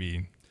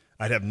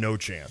 I'd have no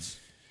chance.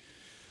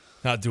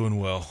 Not doing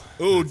well.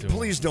 Ooh,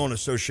 please don't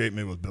associate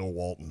me with Bill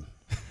Walton.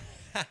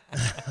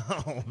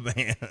 Oh,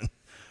 man.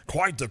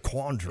 Quite the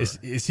quandary.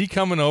 Is he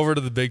coming over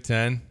to the Big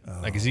Ten?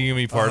 Like, is he going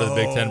to be part of the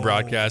Big Ten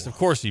broadcast? Of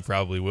course he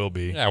probably will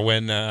be. Yeah,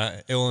 when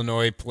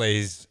Illinois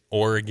plays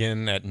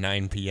Oregon at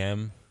 9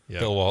 p.m.,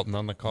 Bill Walton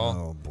on the call.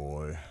 Oh,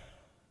 boy.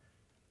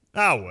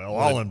 Oh, well,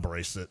 I'll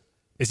embrace it.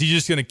 Is he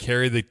just going to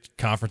carry the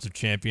Conference of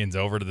Champions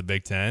over to the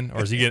Big Ten?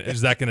 Or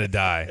is that going to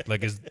die?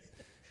 Like, is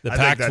the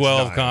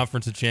Pac-12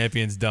 Conference of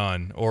Champions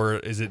done? Or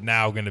is it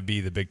now going to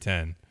be the Big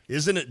Ten?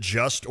 Isn't it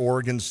just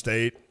Oregon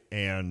State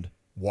and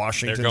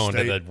Washington State? They're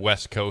going to the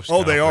West Coast.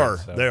 Oh, they are.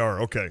 So. They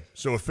are. Okay.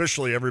 So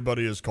officially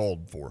everybody is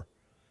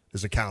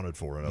accounted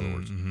for, in other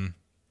words.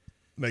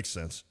 Makes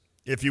sense.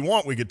 If you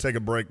want, we could take a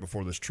break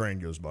before this train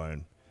goes by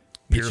and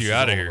get you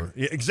out of here.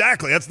 Yeah,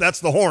 exactly. That's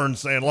the horn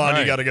saying, Lon,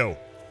 you got to go.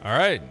 All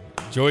right.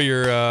 Enjoy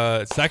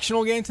your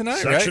sectional game tonight,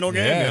 Sectional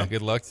game, yeah.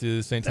 Good luck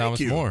to St.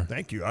 Thomas More.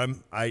 Thank you.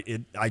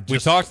 We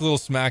talked a little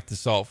smack to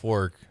Salt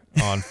Fork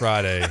on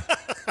Friday.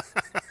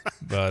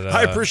 But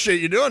I appreciate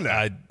you doing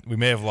that. We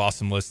may have lost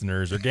some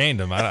listeners or gained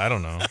them. I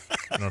don't know. I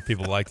don't know if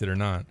people liked it or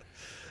not.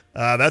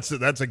 That's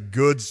a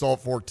good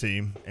Salt Fork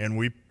team, and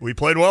we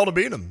played well to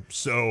beat them.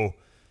 So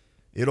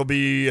it'll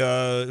be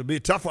a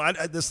tough one.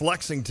 This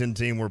Lexington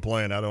team we're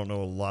playing, I don't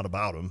know a lot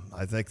about them.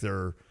 I think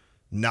they're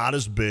not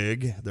as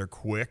big. They're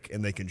quick,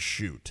 and they can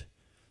shoot.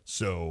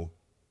 So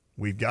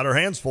we've got our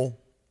hands full.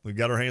 We've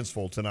got our hands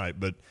full tonight.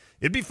 But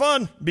it'd be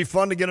fun. It'd be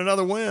fun to get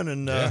another win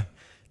and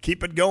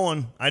keep it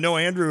going. I know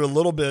Andrew a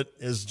little bit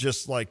is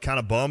just like kind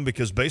of bummed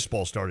because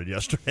baseball started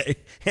yesterday,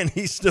 and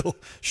he's still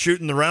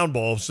shooting the round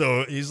ball.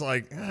 So he's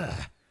like,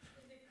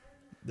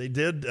 they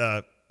did.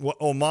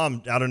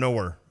 Mom, out of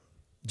nowhere.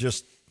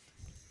 Just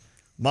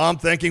Mom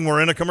thinking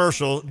we're in a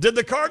commercial. Did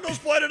the Cardinals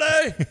play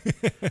today?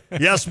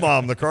 Yes,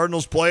 Mom. The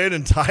Cardinals played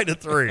and tied at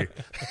 3.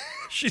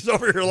 She's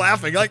over here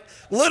laughing. Like,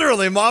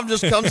 literally, Mom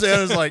just comes in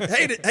and is like,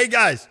 hey,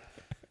 guys.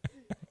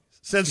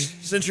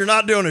 Since you're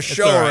not doing a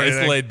show or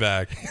anything. It's laid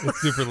back.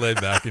 It's super laid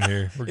back in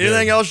here.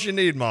 Anything else you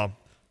need, Mom?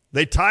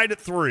 They tied at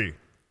 3.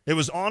 It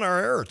was on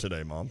our air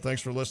today, Mom.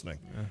 Thanks for listening.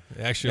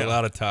 They actually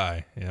allowed a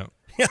tie. Yeah.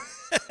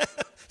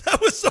 That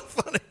was so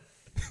funny.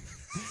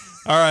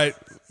 All right.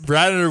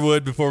 Brad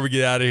Underwood, before we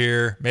get out of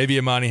here, maybe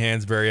Imani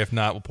Hansberry. If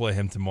not, we'll play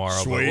him tomorrow.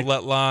 Sweet. But we'll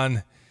let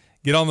Lon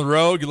get on the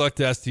road. Good luck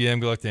to STM.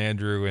 Good luck to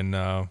Andrew. And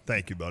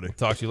thank you, buddy. We'll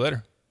talk to you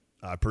later.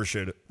 I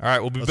appreciate it. All right.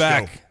 We'll be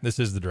back. Go. This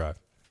is The Drive.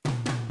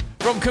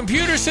 From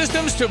computer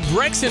systems to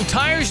brakes and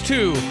tires,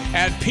 too,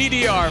 at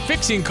PDR,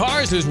 fixing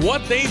cars is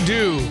what they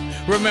do.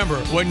 Remember,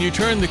 when you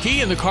turn the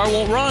key and the car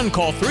won't run,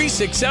 call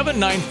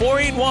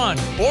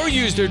 367-9481 or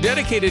use their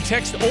dedicated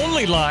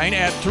text-only line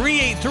at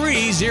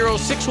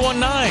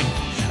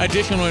 383-0619.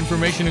 Additional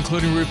information,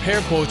 including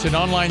repair quotes and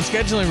online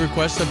scheduling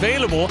requests,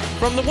 available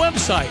from the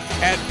website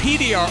at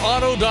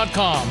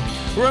pdrauto.com.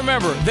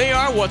 Remember, they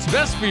are what's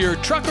best for your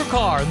truck or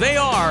car. They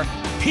are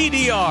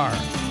PDR.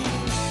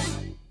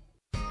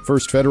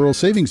 First Federal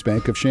Savings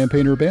Bank of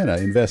Champaign-Urbana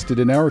invested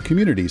in our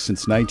community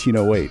since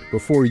 1908.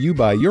 Before you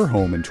buy your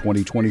home in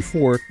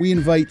 2024, we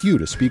invite you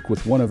to speak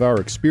with one of our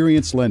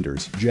experienced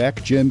lenders,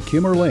 Jack, Jim,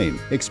 Kim, or Lane.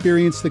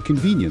 Experience the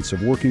convenience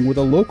of working with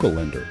a local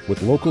lender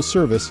with local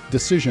service,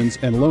 decisions,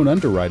 and loan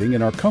underwriting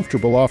in our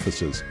comfortable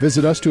offices.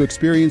 Visit us to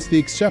experience the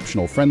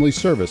exceptional friendly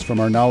service from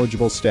our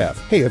knowledgeable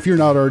staff. Hey, if you're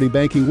not already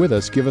banking with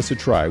us, give us a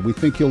try. We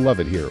think you'll love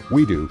it here.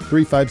 We do.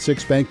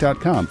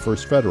 356bank.com,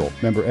 First Federal.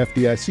 Member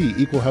FDIC,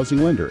 Equal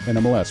Housing Lender,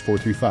 NMLS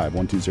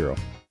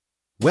 435120.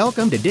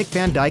 Welcome to Dick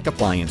Van Dyke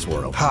Appliance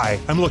World. Hi,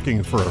 I'm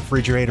looking for a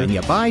refrigerator. When you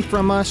buy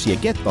from us, you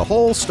get the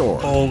whole store.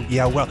 Oh,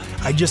 yeah, well,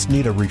 I just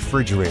need a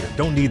refrigerator.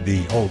 Don't need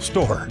the whole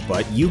store.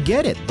 But you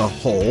get it, the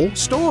whole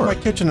store. My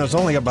kitchen is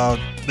only about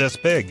this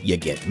big. You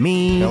get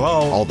me.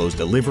 Hello. All those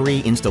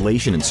delivery,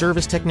 installation, and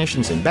service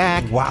technicians in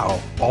back.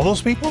 Wow, all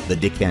those people? The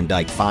Dick Van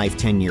Dyke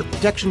 5-10-year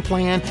protection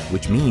plan,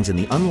 which means in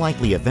the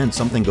unlikely event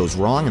something goes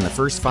wrong in the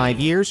first 5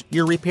 years,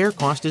 your repair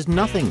cost is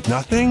nothing.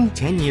 Nothing?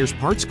 10 years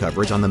parts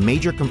coverage on the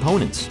major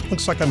components.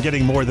 Looks like I'm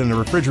getting more than a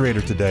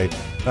refrigerator today.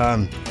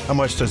 How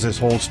much does this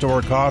whole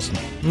store cost?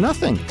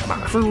 Nothing. Come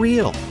on. For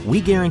real.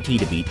 We guarantee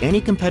to beat any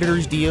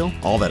competitor's deal,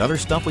 all that other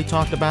stuff we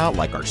talked about,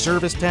 like our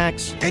service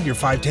tax. And your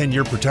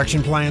 5-10-year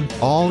protection plan?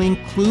 All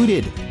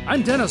included.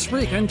 I'm Dennis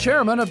Freakin,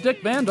 chairman of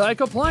Dick Van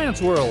Dyke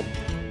Appliance World.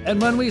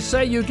 And when we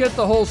say you get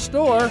the whole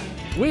store,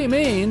 we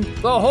mean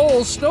the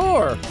whole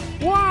store.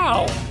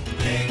 Wow!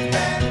 Dick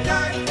Van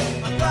Dyke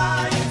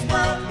Appliance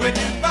World. When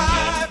you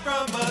buy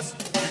from us,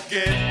 you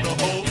get the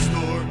whole store.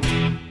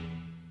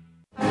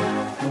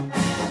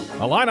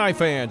 Illini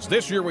fans,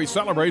 this year we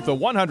celebrate the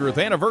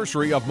 100th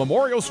anniversary of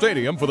Memorial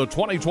Stadium for the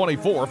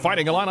 2024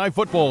 Fighting Illini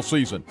football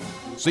season.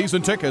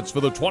 Season tickets for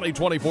the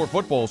 2024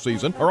 football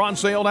season are on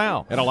sale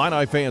now, and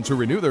Illini fans who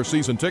renew their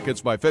season tickets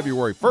by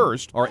February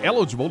 1st are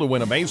eligible to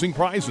win amazing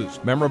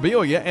prizes,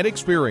 memorabilia, and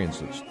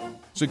experiences.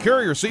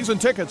 Secure your season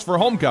tickets for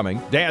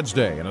Homecoming, Dad's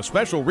Day, and a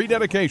special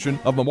rededication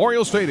of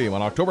Memorial Stadium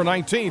on October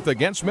 19th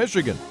against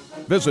Michigan.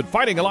 Visit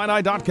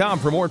fightingillini.com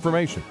for more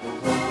information.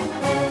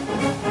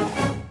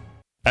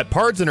 At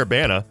Pards in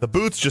Urbana, the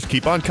boots just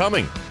keep on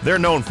coming. They're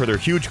known for their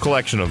huge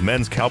collection of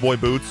men's cowboy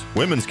boots,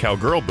 women's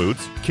cowgirl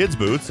boots, kids'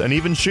 boots, and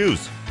even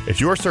shoes.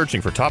 If you're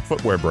searching for top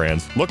footwear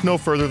brands, look no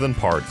further than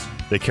Pards.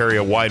 They carry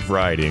a wide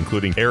variety,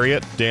 including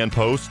Ariat, Dan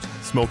Post,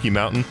 Smoky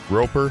Mountain,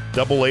 Roper,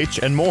 Double H,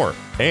 and more.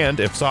 And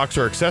if socks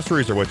or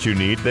accessories are what you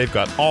need, they've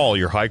got all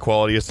your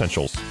high-quality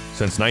essentials.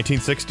 Since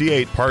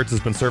 1968, Pards has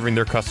been serving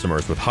their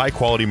customers with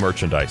high-quality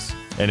merchandise.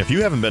 And if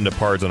you haven't been to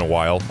Pards in a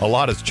while, a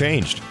lot has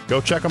changed. Go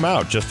check them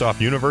out just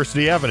off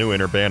University Avenue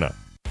in Urbana.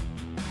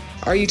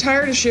 Are you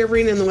tired of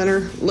shivering in the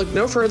winter? Look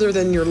no further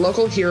than your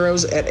local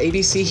heroes at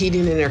ABC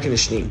Heating and Air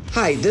Conditioning.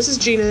 Hi, this is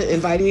Gina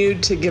inviting you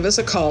to give us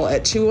a call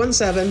at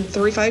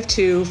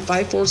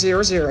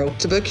 217-352-5400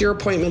 to book your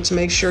appointment to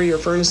make sure your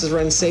furnaces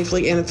run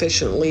safely and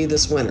efficiently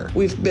this winter.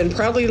 We've been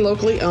proudly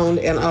locally owned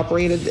and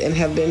operated and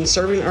have been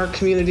serving our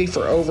community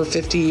for over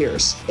 50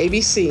 years.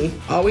 ABC,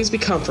 always be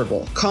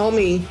comfortable. Call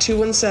me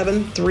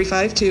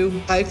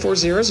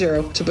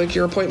 217-352-5400 to book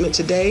your appointment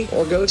today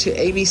or go to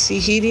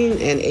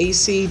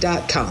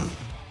abcheatingandac.com.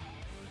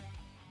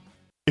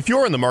 If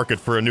you're in the market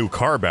for a new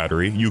car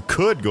battery, you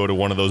could go to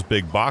one of those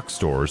big box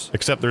stores,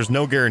 except there's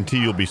no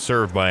guarantee you'll be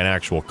served by an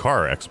actual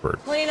car expert.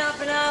 Clean up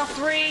in aisle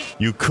 3.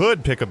 You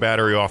could pick a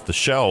battery off the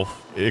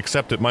shelf,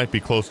 except it might be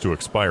close to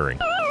expiring.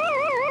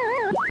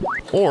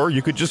 Or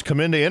you could just come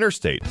into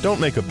Interstate.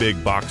 Don't make a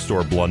big box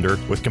store blunder.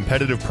 With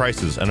competitive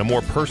prices and a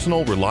more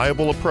personal,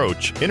 reliable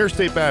approach,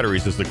 Interstate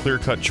Batteries is the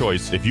clear-cut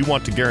choice if you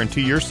want to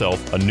guarantee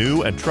yourself a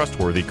new and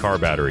trustworthy car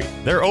battery.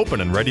 They're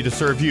open and ready to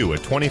serve you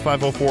at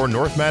 2504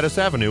 North Mattis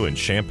Avenue in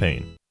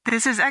Champaign.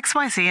 This is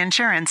XYZ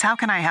Insurance. How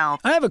can I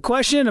help? I have a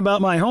question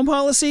about my home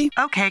policy.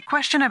 Okay,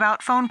 question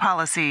about phone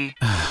policy.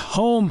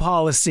 Home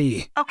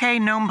policy. Okay,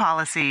 gnome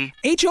policy.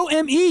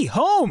 HOME,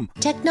 home.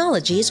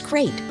 Technology is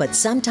great, but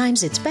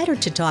sometimes it's better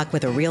to talk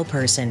with a real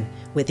person.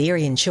 With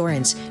Erie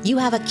Insurance, you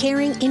have a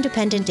caring,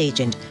 independent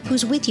agent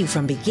who's with you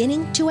from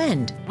beginning to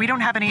end. We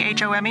don't have any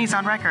HOMEs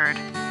on record.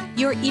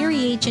 Your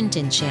Erie agent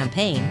in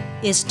Champaign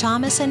is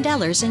Thomas &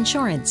 Ellers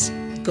Insurance.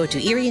 Go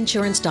to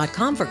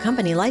erieinsurance.com for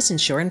company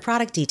licensure and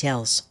product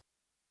details.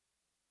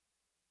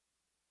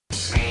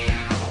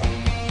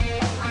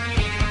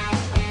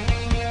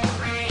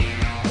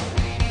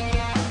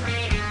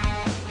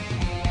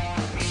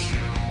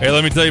 Hey,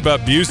 let me tell you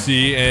about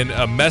Busey and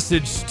a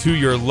message to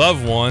your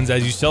loved ones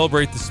as you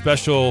celebrate the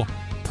special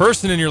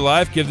person in your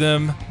life. Give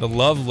them the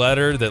love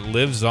letter that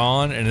lives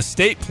on, an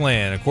estate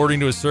plan. According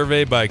to a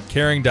survey by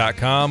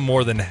Caring.com,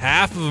 more than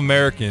half of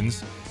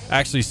Americans,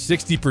 actually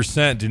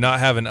 60%, do not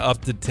have an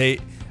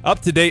up-to-date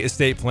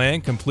estate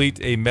plan.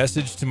 Complete a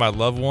message to my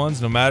loved ones,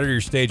 no matter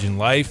your stage in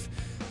life.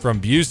 From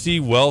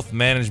Busey Wealth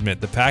Management,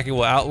 the packet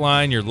will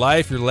outline your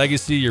life, your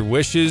legacy, your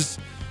wishes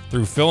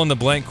through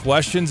fill-in-the-blank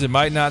questions. It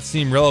might not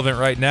seem relevant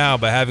right now,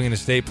 but having an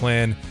estate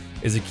plan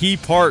is a key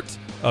part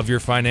of your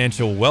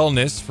financial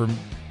wellness. For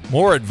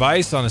more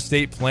advice on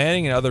estate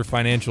planning and other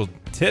financial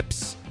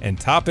tips and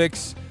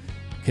topics,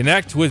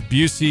 Connect with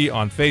Busey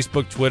on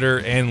Facebook,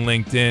 Twitter, and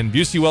LinkedIn.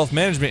 Busey Wealth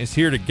Management is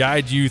here to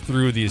guide you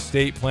through the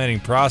estate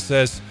planning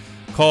process.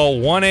 Call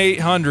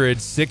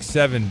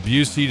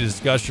 1-800-67-BUSEY to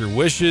discuss your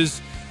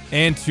wishes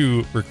and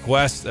to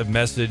request a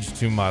message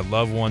to my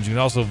loved ones. You can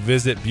also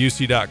visit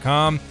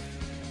Busey.com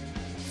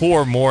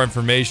for more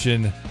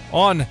information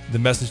on the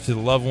message to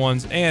the loved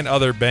ones and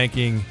other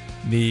banking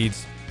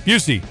needs.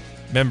 Busey,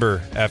 member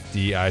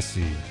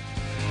FDIC.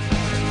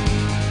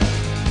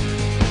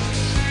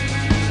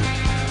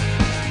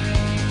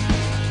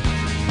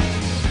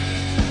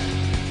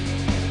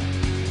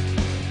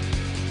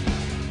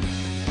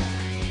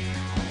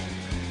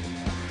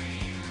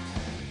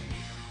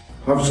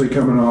 Obviously,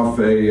 coming off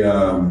a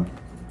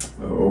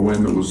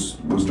win that was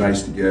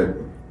nice to get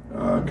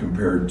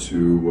compared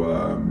to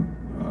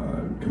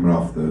coming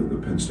off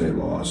the Penn State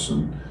loss,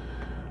 and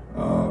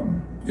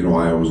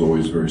Iowa was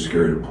always very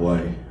scary to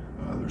play.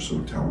 They're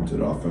so talented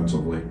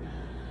offensively,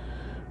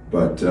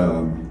 but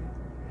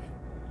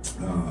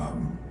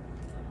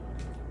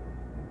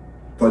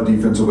thought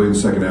defensively in the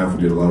second half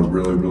we did a lot of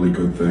really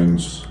good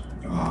things.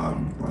 I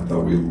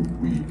thought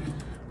we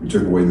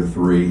took away the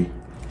three.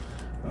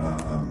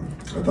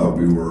 I thought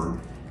we were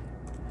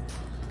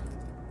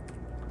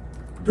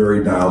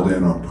very dialed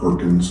in on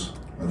Perkins.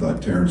 I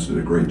thought Terrence did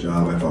a great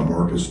job. I thought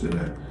Marcus did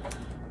a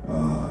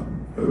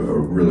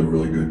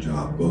really good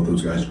job. Both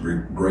those guys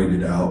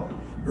graded out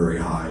very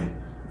high.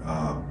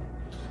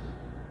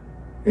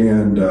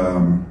 And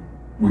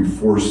we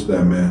forced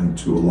them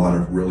into a lot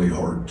of really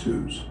hard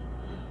twos,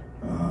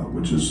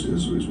 which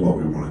is what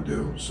we want to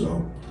do.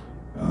 So,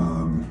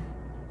 and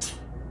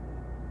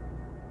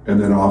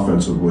then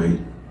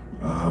offensively,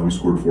 we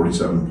scored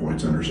 47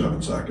 points under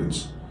 7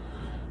 seconds,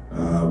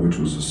 which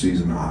was a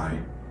season high.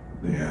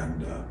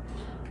 And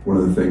one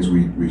of the things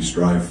we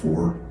strive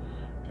for.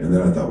 And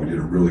then I thought we did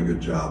a really good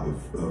job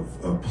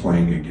of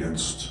playing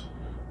against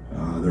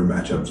their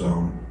matchup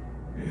zone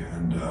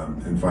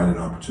and finding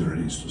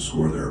opportunities to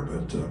score there.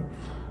 But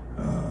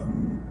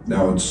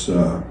now it's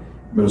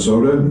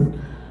Minnesota,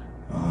 and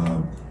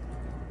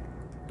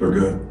they're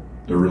good.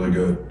 They're really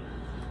good.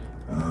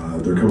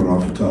 They're coming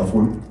off a tough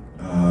one,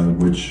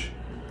 which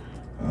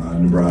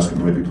Nebraska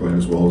might be playing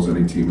as well as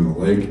any team in the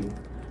league.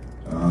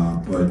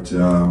 But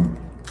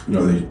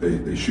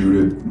they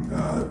shoot it.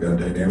 They've got a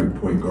dynamic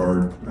point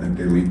guard. I think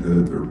they lead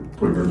their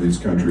point guard leads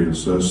country in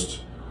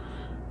assists.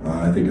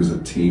 I think as a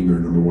team, they're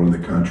number 1 in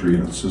the country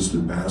in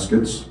assisted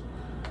baskets.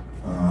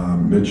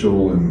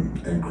 Mitchell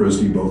and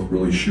Christie both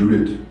really shoot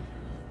it.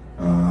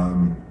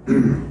 And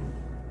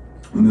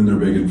then they're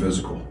big and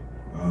physical.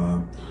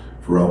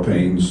 Pharrell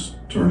Payne's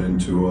turned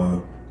into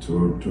a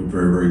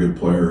very good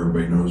player.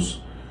 Everybody knows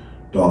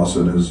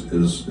Dawson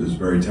is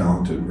very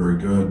talented, very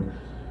good.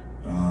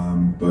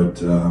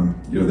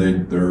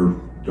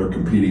 They're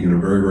competing at a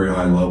very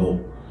high level.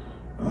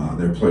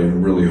 They're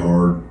playing really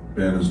hard.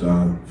 Ben has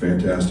done a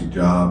fantastic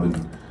job,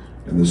 and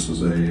this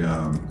is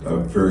a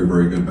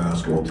very good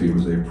basketball team.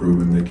 As they've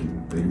proven, they can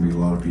beat a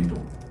lot of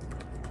people.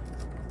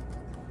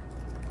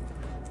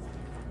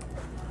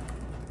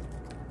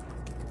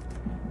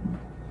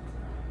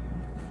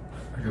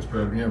 I guess,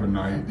 Brad, we have the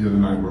other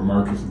night where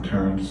Marcus and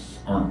Terrence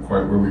aren't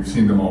quite where we've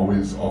seen them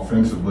always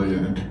offensively,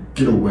 and to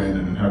get a win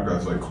and have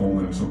guys like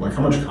Coleman and stuff, like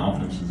how much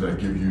confidence does that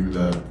give you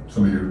that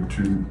some of your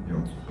two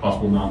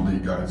possible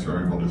non-league guys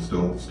are able to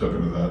still step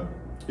into that?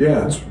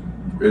 Yeah,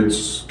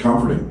 it's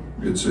comforting.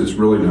 It's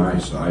really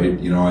nice. I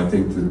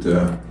think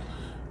that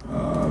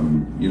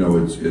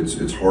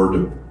it's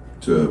hard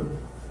to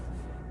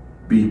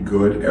be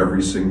good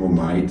every single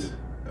night,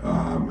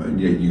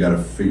 and yet you got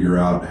to figure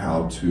out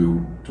how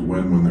to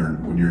win when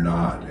you're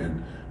not.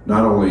 And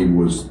not only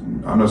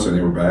I'm not saying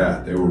they were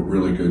bad, they were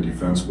really good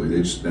defensively.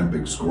 They just had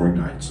big scoring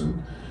nights,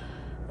 and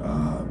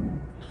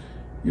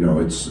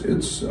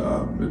it's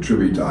a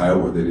tribute to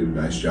Iowa. They did a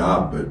nice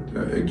job, but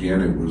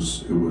again, it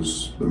was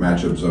the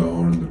matchup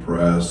zone and the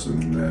press,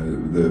 and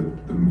the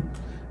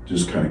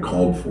just kind of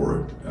called for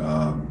it.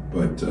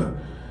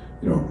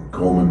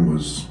 Coleman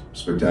was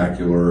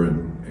spectacular,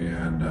 and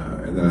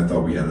then I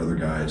thought we had other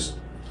guys,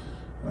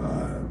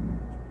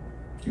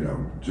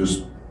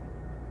 just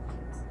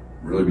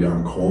really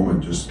beyond Coleman,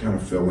 just kind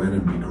of fill in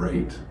and be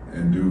great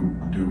and do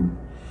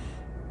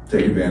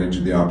take advantage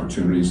of the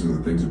opportunities and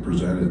the things that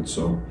presented.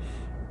 So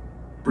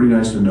pretty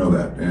nice to know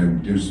that,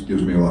 and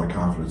gives me a lot of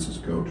confidence as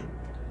a coach.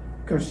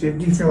 Coach, do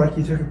you feel like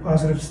you took a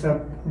positive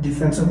step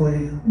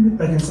defensively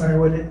against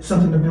Iowa,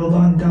 something to build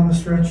on down the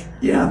stretch?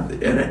 Yeah,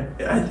 and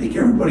I think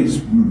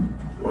everybody's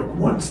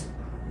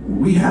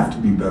we have to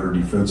be better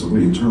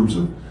defensively in terms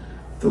of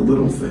the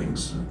little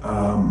things.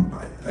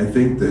 I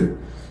think that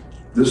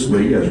this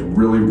league has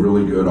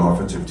really good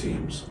offensive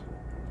teams.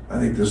 I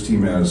think this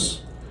team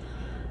has,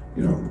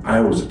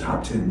 Iowa's a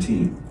top 10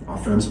 team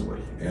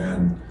offensively,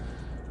 and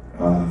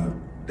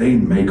they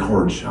make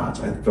hard shots.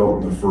 I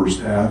felt in the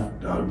first half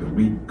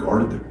we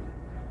guarded the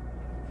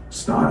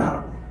snot out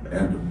of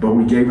them, but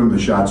we gave them the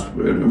shots,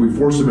 and we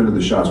forced them into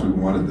the shots we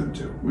wanted them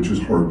to, which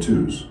was hard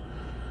twos.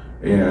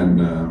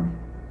 And I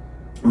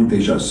think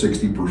they shot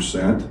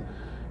 60%,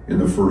 in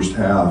the first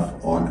half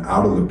on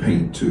out of the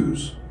paint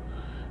twos.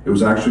 It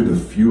was actually the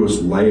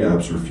fewest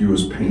layups or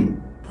fewest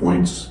paint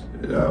points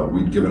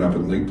we'd given up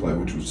in league play,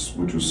 which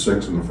was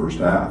 6 in the first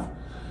half.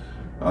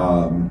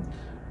 And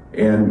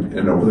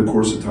over the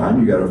course of time,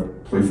 you got to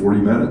play 40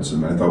 minutes,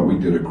 and I thought we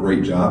did a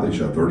great job. They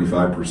shot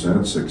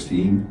 35%,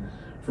 16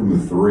 from the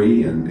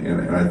 3,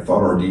 and I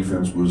thought our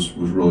defense was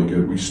really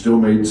good. We still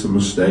made some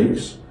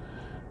mistakes.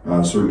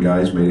 Certain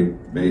guys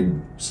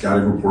made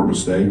scouting report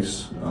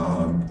mistakes.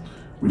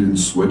 We didn't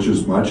switch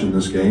as much in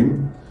this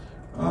game.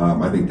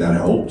 I think that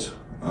helped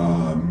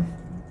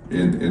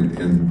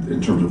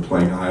in terms of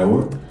playing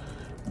Iowa.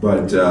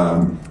 But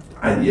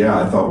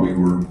I thought we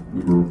were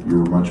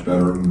much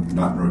better and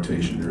not in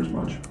rotation near as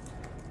much.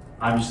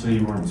 Obviously,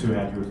 you weren't too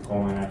happy with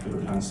Coleman after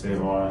the Penn State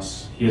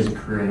loss. He has a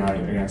career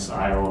night against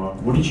Iowa.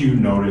 What did you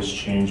notice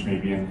change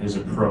maybe in his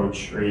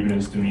approach or even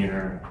his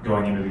demeanor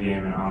going into the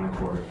game and on the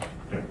court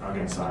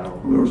against Iowa?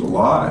 Well, there was a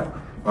lot.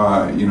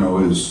 I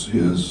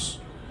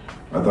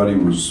thought he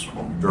was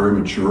very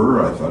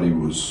mature. I thought he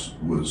was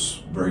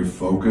very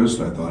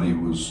focused. I thought he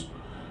was,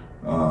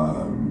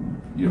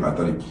 I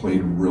thought he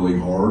played really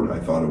hard. I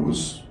thought it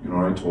was,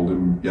 I told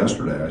him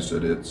yesterday, I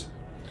said it's,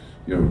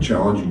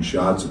 challenging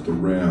shots at the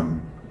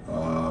rim,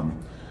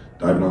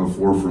 diving on the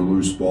floor for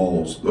loose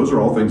balls. Those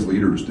are all things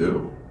leaders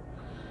do.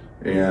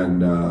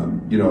 And,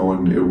 and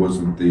it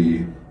wasn't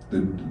the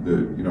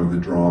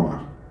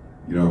drama,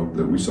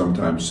 that we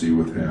sometimes see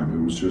with him.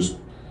 It was just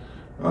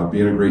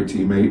being a great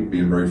teammate,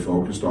 being very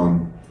focused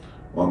on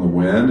the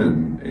win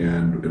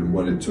and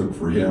what it took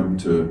for him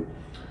to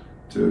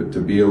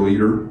be a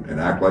leader and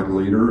act like a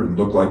leader and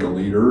look like a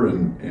leader,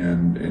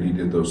 and he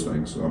did those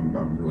things. So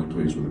I'm really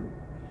pleased with it.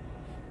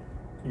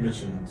 You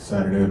mentioned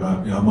Saturday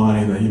about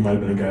Amani, that he might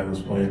have been a guy that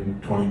was playing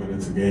 20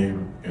 minutes a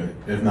game,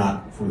 if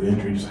not for the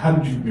injury. Just how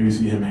did you maybe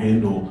see him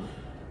handle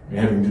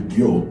having to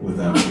deal with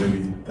that?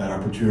 Maybe that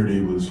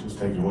opportunity was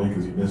taken away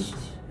because he missed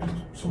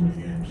so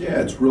many games. Yeah,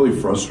 it's really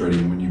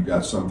frustrating when you've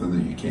got something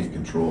that you can't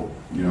control.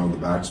 The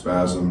back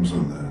spasms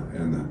and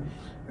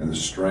the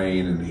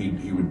strain, and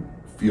he would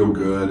feel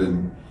good,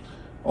 and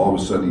all of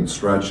a sudden he'd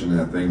stretch and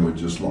that thing would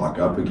just lock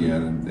up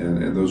again,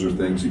 and those are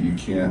things that you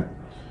can't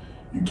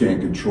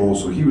control.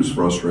 So he was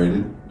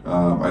frustrated.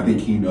 I think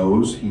he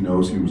knows he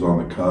was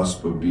on the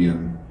cusp of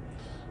being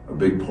a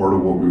big part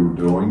of what we were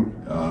doing.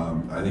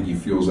 I think he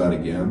feels that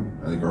again.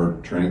 I think our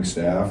training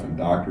staff and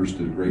doctors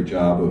did a great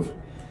job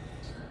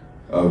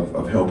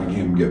of helping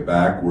him get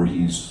back where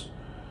he's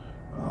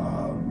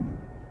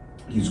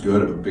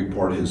good. A big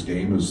part of his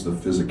game is the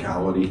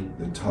physicality,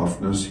 the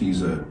toughness.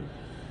 He's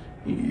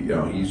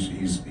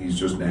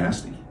just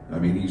nasty. I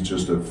mean, he's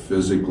just a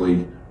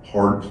physically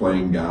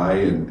hard-playing guy,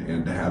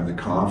 and to have the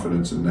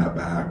confidence in that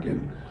back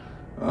and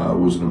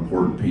was an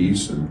important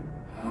piece. And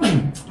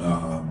I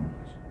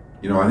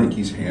think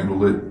he's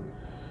handled it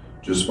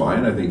just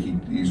fine. I think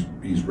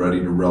he's ready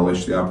to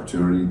relish the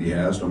opportunity he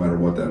has, no matter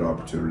what that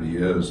opportunity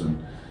is.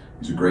 And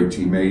he's a great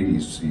teammate.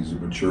 He's a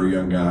mature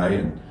young guy,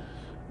 and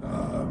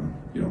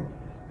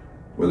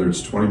whether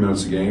it's 20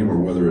 minutes a game or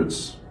whether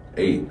it's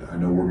 8, I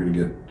know we're going to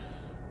get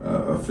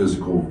a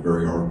physical,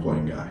 very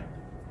hard-playing guy.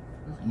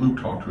 Luke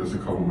talked to us a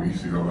couple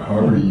weeks ago about how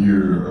every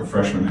year a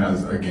freshman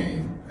has a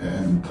game,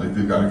 and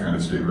they've got to kind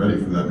of stay ready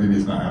for that. Maybe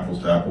it's not apples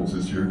to apples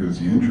this year because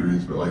of the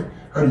injuries, but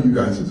how do you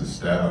guys as a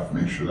staff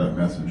make sure that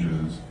message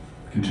is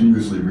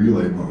continuously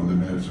relayed when the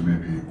minutes are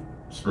maybe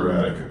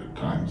sporadic at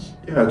times?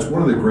 Yeah, it's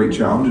one of the great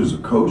challenges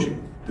of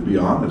coaching, to be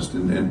honest,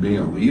 and being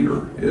a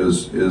leader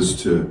is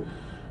to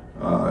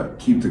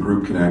keep the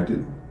group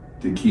connected,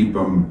 to keep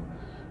them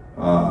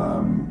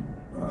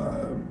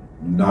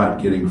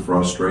not getting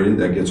frustrated.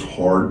 That gets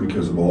hard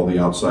because of all the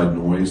outside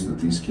noise that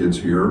these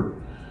kids hear,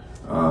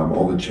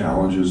 all the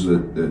challenges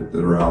that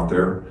are out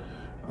there.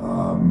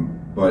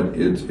 But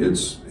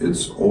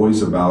it's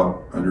always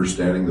about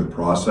understanding the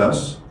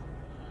process,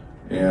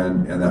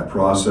 and that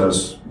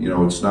process,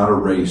 it's not a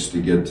race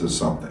to get to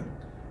something.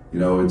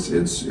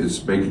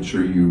 It's making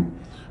sure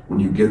when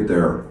you get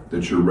there,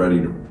 that you're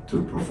ready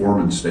to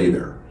perform and stay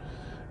there.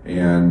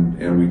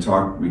 And we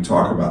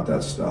talk about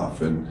that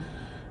stuff, and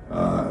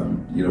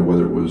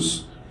whether it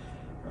was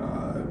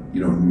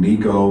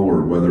Nico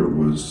or whether it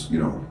was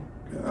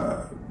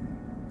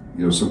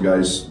some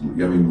guys. I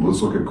mean,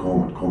 let's look at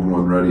Coleman. Coleman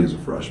wasn't ready as a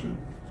freshman.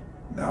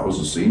 Now as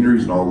a senior,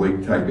 he's an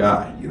all-league type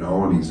guy,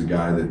 and he's a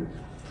guy that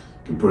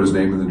can put his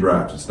name in the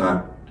draft. It's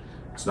not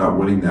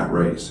winning that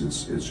race.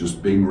 It's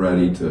just being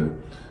ready to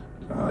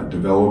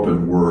develop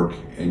and work,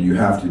 and you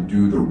have to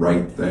do the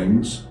right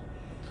things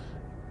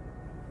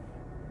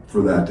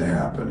for that to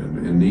happen.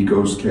 And in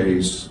Nico's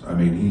case, I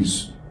mean,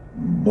 he's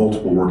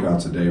multiple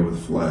workouts a day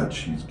with Fletch.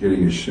 He's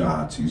getting his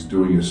shots. He's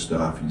doing his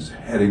stuff. He's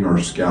heading our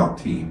scout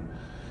team.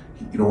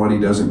 You know what? He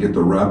doesn't get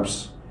the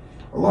reps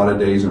a lot of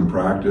days in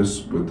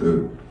practice with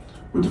the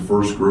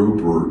first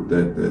group or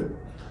that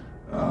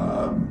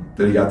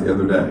he got the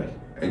other day,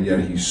 and yet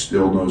he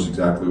still knows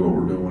exactly what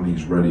we're doing.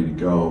 He's ready to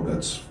go.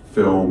 That's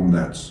film.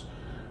 That's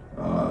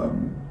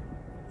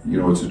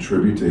it's a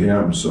tribute to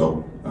him.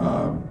 So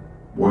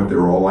boy, if they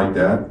were all like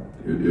that,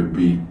 It'd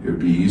be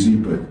easy,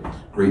 but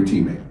great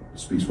teammate. It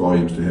speaks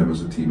volumes to him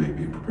as a teammate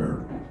being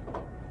prepared.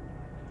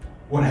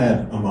 What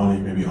had Amani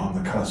maybe on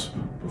the cusp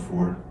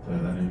before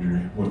that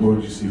injury? What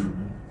did you see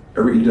from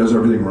him? He does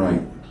everything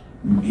right.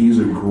 He's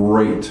a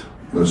great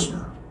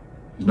listener.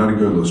 He's not a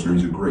good listener.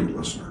 He's a great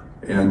listener,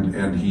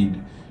 and he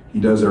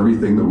does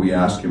everything that we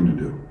ask him to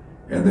do,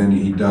 and then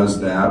he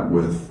does that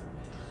with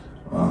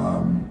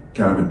kind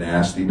of a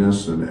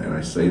nastiness, and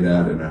I say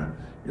that in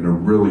a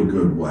really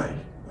good way.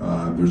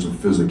 There's a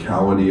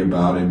physicality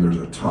about him. There's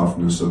a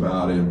toughness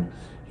about him.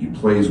 He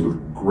plays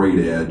with great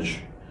edge,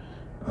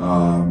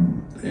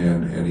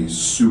 and he's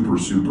super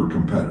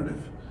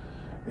competitive.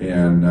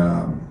 And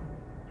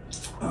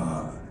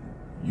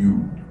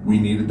we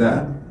needed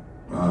that.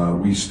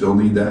 We still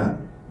need that.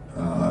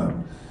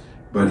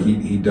 But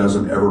he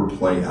doesn't ever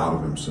play out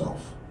of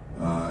himself,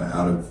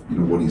 out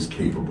of what he's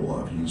capable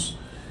of. He's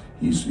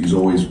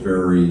always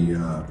very.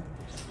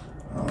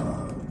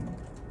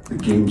 The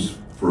games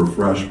for a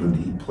freshman,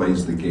 he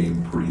plays the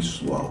game pretty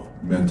slow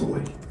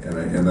mentally,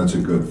 and that's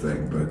a good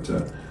thing. But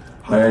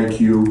high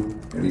IQ,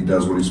 and he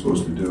does what he's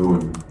supposed to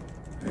do,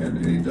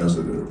 and he does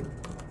it at a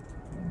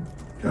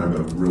kind of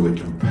a really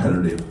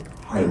competitive,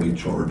 highly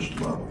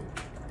charged level.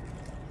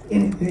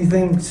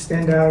 Anything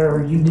stand out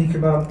or unique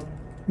about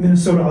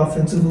Minnesota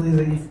offensively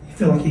that you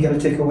feel like you got to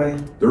take away?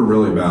 They're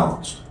really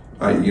balanced.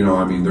 They're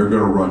going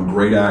to run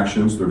great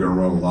actions. They're going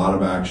to run a lot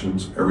of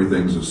actions.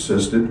 Everything's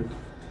assisted.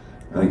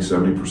 I think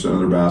 70% of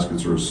their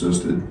baskets are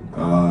assisted.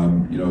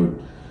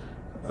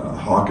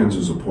 Hawkins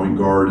as a point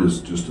guard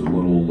is just a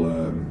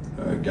little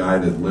guy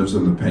that lives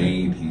in the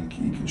paint. He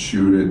can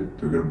shoot it.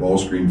 They're going to ball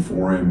screen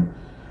for him.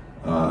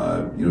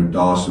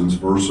 Dawson's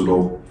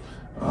versatile.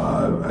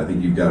 I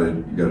think you've got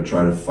to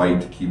try to fight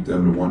to keep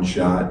them to one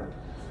shot.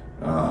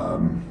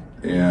 And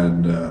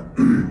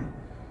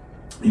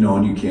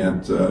you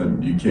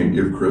can't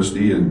give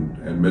Christie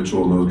and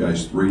Mitchell and those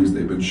guys threes.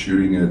 They've been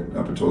shooting it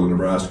up until the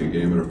Nebraska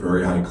game at a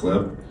very high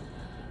clip.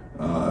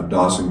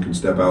 Dawson can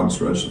step out and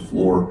stretch the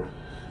floor.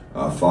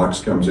 Fox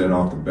comes in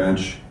off the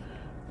bench,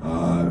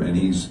 and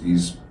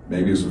he's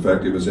maybe as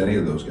effective as any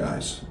of those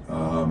guys.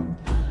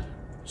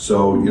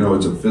 So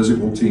it's a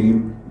physical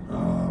team,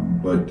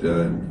 but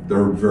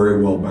they're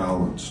very well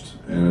balanced,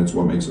 and it's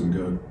what makes them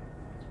good.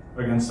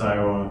 Against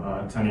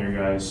Iowa, 10 of your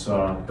guys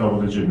saw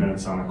double-digit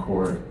minutes on the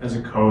court. As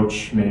a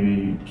coach,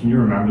 maybe can you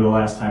remember the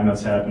last time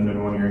that's happened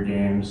in one of your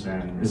games,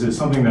 and is it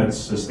something that's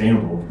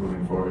sustainable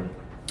moving forward?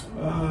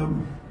 I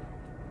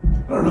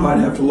don't know. I'd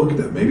have to look at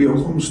that. Maybe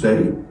Oklahoma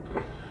State.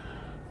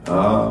 I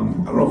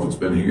don't know if it's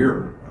been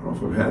here. I don't know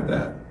if we've had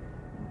that.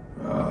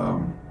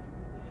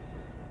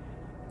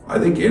 I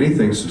think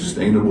anything's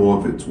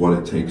sustainable if it's what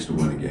it takes to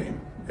win a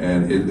game.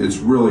 And it's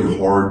really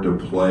hard to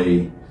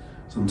play.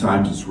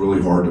 Sometimes it's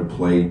really hard to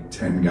play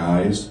 10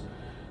 guys,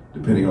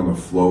 depending on the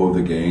flow of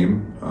the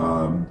game.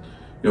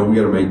 We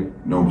got to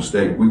make no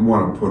mistake. We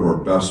want to put our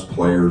best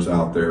players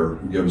out there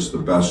who give us the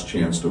best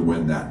chance to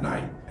win that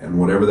night. And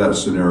whatever that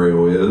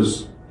scenario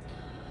is,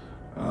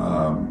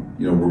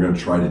 we're going to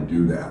try to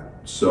do that.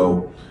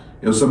 So,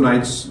 some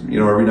nights,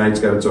 every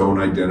night's got its own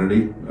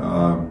identity.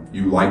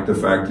 You like the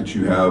fact that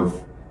you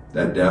have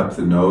that depth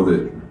and know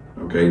that,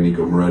 okay,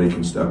 Nico Moretti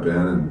can step in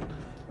and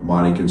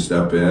Amani can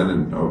step in,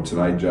 and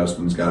tonight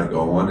Justin's got it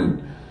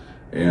going,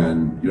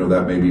 and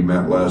that maybe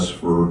meant less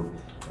for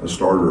a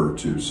starter or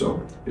two.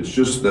 So it's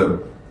just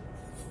the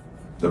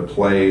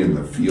play and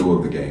the feel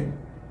of the game.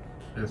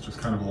 It's just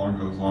kind of along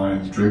those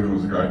lines. Draven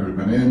was a guy who had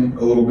been in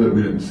a little bit.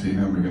 We didn't see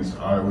him against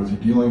Iowa. Was he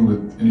dealing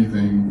with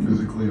anything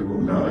physically, or what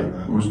was No, like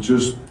that? it was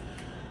just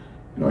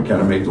I kind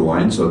of make the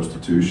line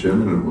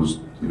substitution, and it was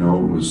we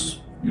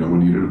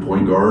needed a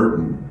point guard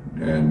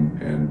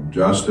and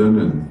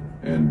Justin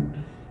and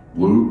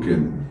Luke,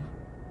 and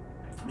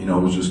it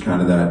was just kind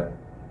of the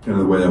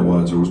way that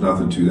was. There was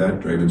nothing to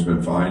that. Draven's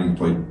been fine. He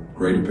played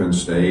great at Penn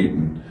State,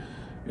 and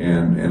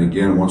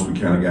again, once we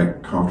kind of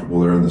got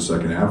comfortable there in the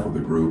second half of the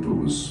group, it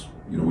was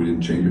we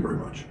didn't change it very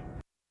much.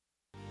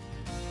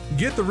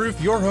 Get the roof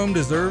your home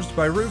deserves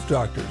by Roof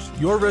Doctors,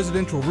 your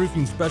residential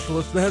roofing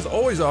specialist that has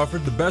always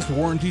offered the best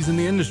warranties in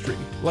the industry,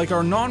 like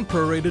our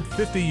non-prorated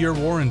 50-year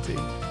warranty.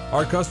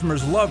 Our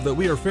customers love that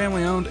we are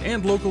family-owned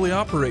and locally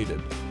operated.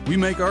 We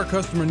make our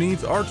customer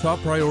needs our top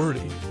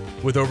priority.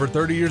 With over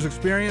 30 years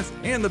experience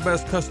and the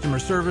best customer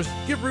service,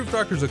 give Roof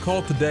Doctors a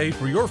call today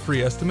for your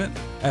free estimate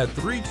at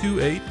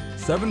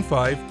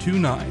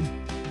 328-7529.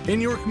 In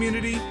your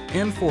community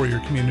and for your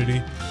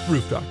community,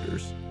 Roof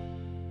Doctors.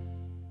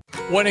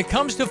 When it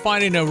comes to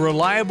finding a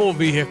reliable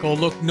vehicle,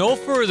 look no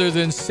further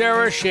than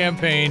Sarah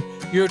Champagne,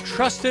 your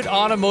trusted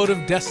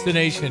automotive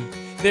destination.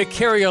 They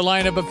carry a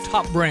lineup of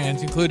top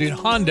brands including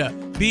Honda,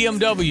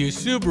 BMW,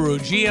 Subaru,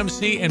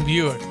 GMC, and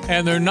Buick.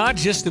 And they're not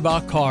just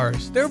about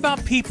cars, they're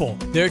about people.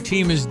 Their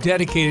team is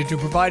dedicated to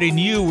providing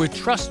you with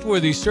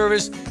trustworthy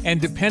service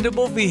and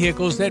dependable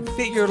vehicles that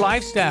fit your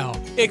lifestyle.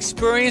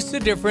 Experience the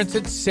difference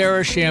at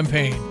Sarah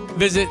Champagne.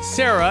 Visit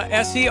Sarah,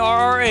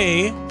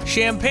 S-E-R-R-A,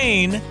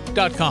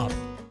 champagne.com.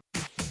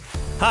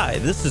 Hi,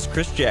 this is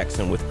Chris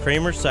Jackson with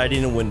Kramer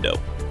Siding and Window.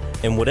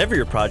 And whatever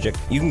your project,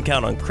 you can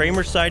count on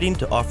Kramer Siding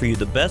to offer you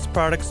the best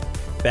products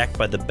backed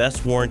by the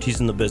best warranties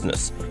in the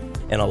business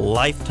and a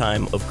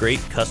lifetime of great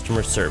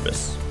customer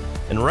service.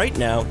 And right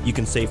now, you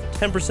can save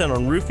 10%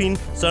 on roofing,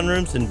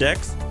 sunrooms, and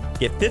decks,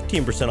 get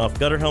 15% off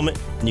gutter helmet,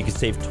 and you can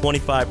save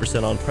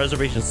 25% on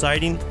preservation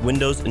siding,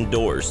 windows, and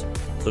doors.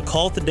 So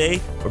call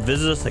today or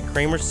visit us at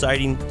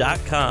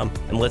kramersiding.com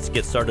and let's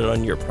get started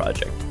on your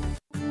project.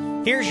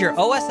 Here's your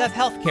OSF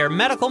Healthcare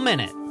Medical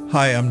Minute.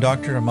 Hi, I'm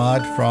Dr.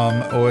 Ahmad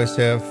from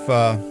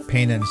OSF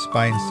Pain and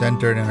Spine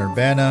Center in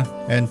Urbana,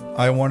 and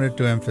I wanted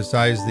to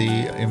emphasize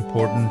the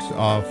importance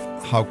of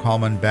how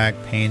common back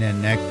pain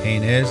and neck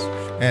pain is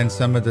and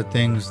some of the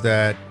things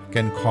that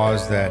can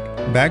cause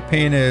that. Back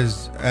pain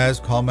is as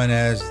common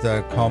as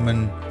the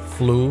common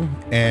flu,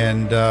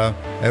 and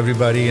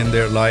everybody in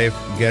their life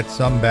gets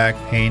some back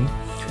pain.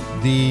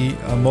 The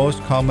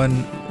most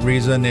common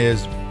reason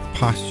is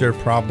posture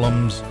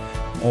problems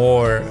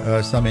or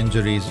some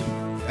injuries.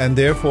 And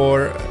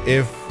therefore,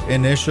 if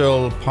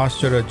initial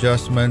posture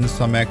adjustments,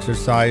 some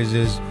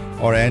exercises,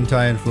 or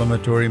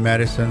anti-inflammatory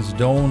medicines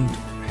don't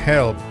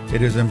help,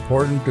 it is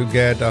important to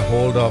get a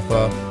hold of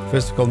a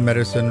physical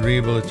medicine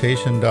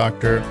rehabilitation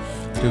doctor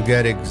to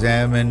get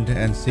examined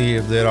and see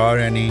if there are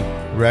any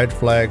red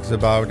flags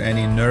about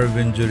any nerve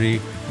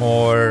injury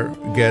or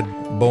get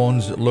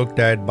bones looked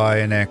at by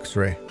an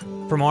x-ray.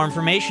 For more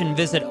information,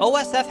 visit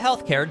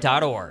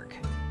osfhealthcare.org.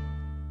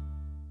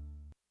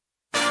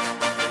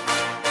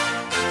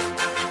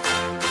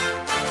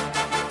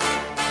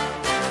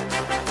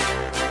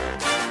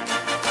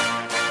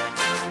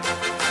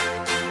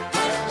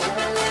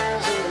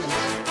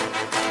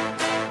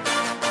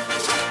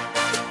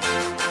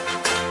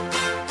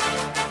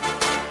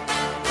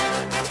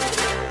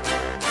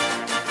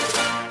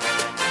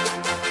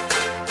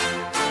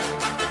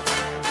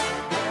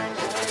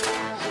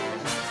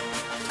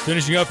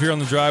 Finishing up here on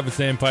the drive with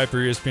Sam Piper,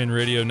 ESPN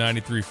Radio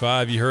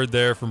 93.5. You heard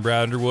there from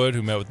Brad Underwood,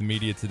 who met with the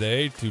media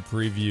today to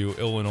preview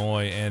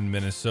Illinois and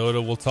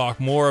Minnesota. We'll talk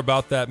more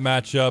about that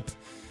matchup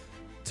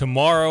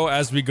tomorrow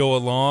as we go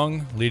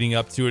along, leading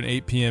up to an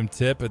 8 p.m.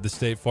 tip at the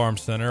State Farm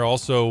Center.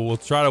 Also, we'll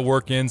try to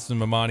work in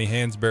some Amani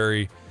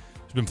Hansberry,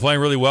 who's been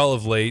playing really well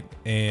of late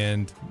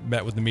and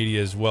met with the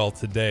media as well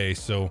today.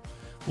 So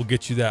we'll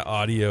get you that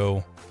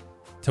audio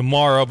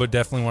tomorrow, but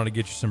definitely want to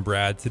get you some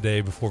Brad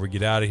today before we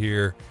get out of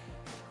here.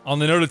 On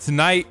the note of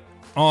tonight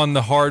on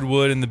the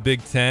hardwood in the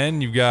Big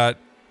Ten, you've got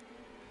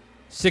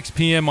 6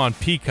 p.m. on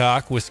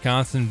Peacock,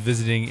 Wisconsin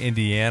visiting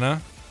Indiana.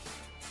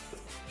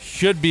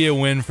 Should be a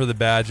win for the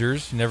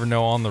Badgers. You never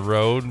know on the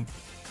road,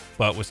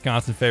 but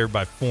Wisconsin favored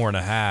by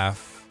 4.5.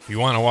 If you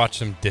want to watch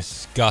some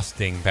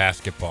disgusting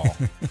basketball,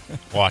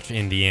 watch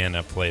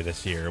Indiana play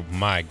this year.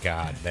 My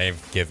God,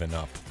 they've given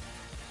up.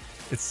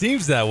 It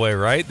seems that way,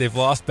 right? They've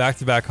lost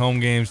back-to-back home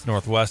games to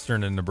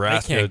Northwestern and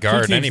Nebraska. They can't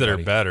guard two teams anybody that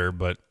are better,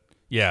 but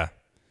yeah.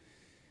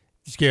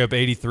 Just gave up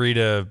 83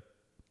 to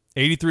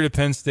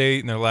Penn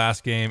State in their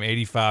last game,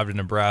 85 to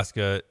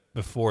Nebraska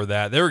before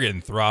that. They were getting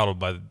throttled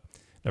by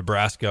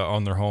Nebraska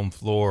on their home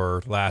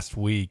floor last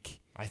week.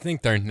 I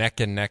think they're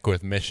neck and neck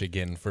with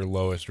Michigan for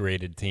lowest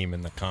rated team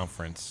in the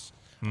conference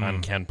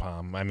on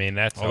KenPom. I mean,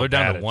 that's they're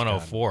down to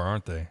 104,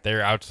 aren't they?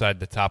 They're outside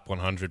the top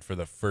 100 for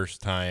the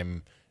first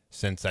time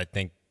since I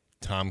think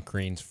Tom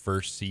Crean's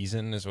first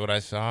season is what I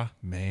saw.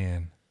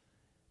 Man.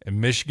 And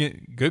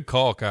Michigan, good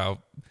call,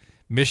 Kyle.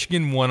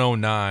 Michigan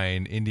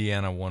 109,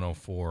 Indiana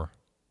 104.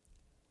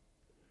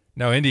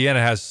 Now, Indiana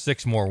has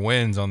 6 more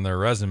wins on their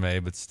resume,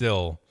 but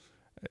still,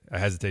 I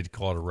hesitate to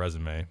call it a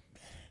resume.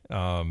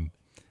 How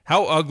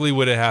ugly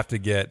would it have to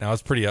get? Now,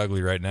 it's pretty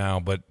ugly right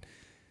now, but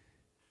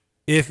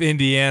if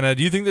Indiana,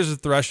 do you think there's a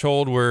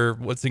threshold where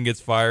Woodson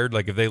gets fired?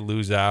 Like if they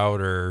lose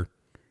out or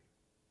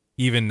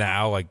even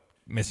now, like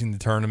missing the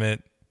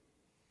tournament?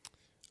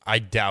 I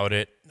doubt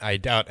it. I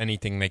doubt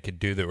anything they could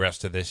do the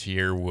rest of this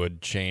year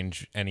would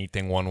change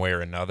anything one way or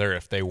another.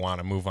 If they want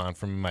to move on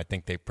from him, I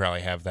think they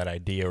probably have that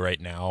idea right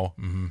now.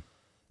 Mm-hmm.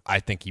 I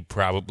think he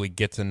probably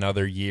gets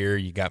another year.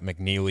 You got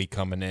McNeely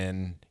coming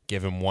in,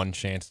 give him one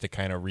chance to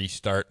kind of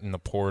restart in the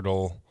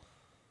portal,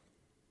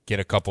 get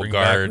a couple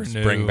guards,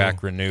 bring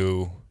back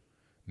Renew,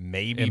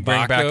 maybe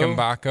bring back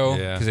Mbako.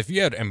 Because if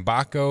you had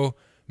Mbako,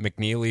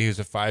 McNeely, who's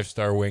a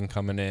 5-star wing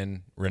coming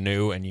in,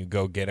 Renew, and you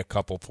go get a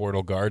couple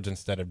portal guards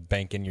instead of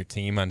banking your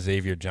team on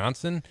Xavier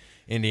Johnson,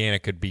 Indiana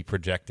could be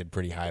projected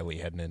pretty highly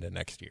heading into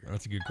next year.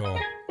 That's a good call.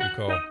 Good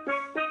call.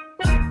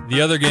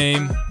 The other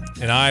game,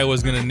 and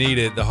Iowa's going to need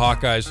it, the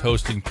Hawkeyes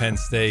hosting Penn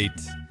State.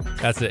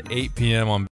 That's at 8 p.m. on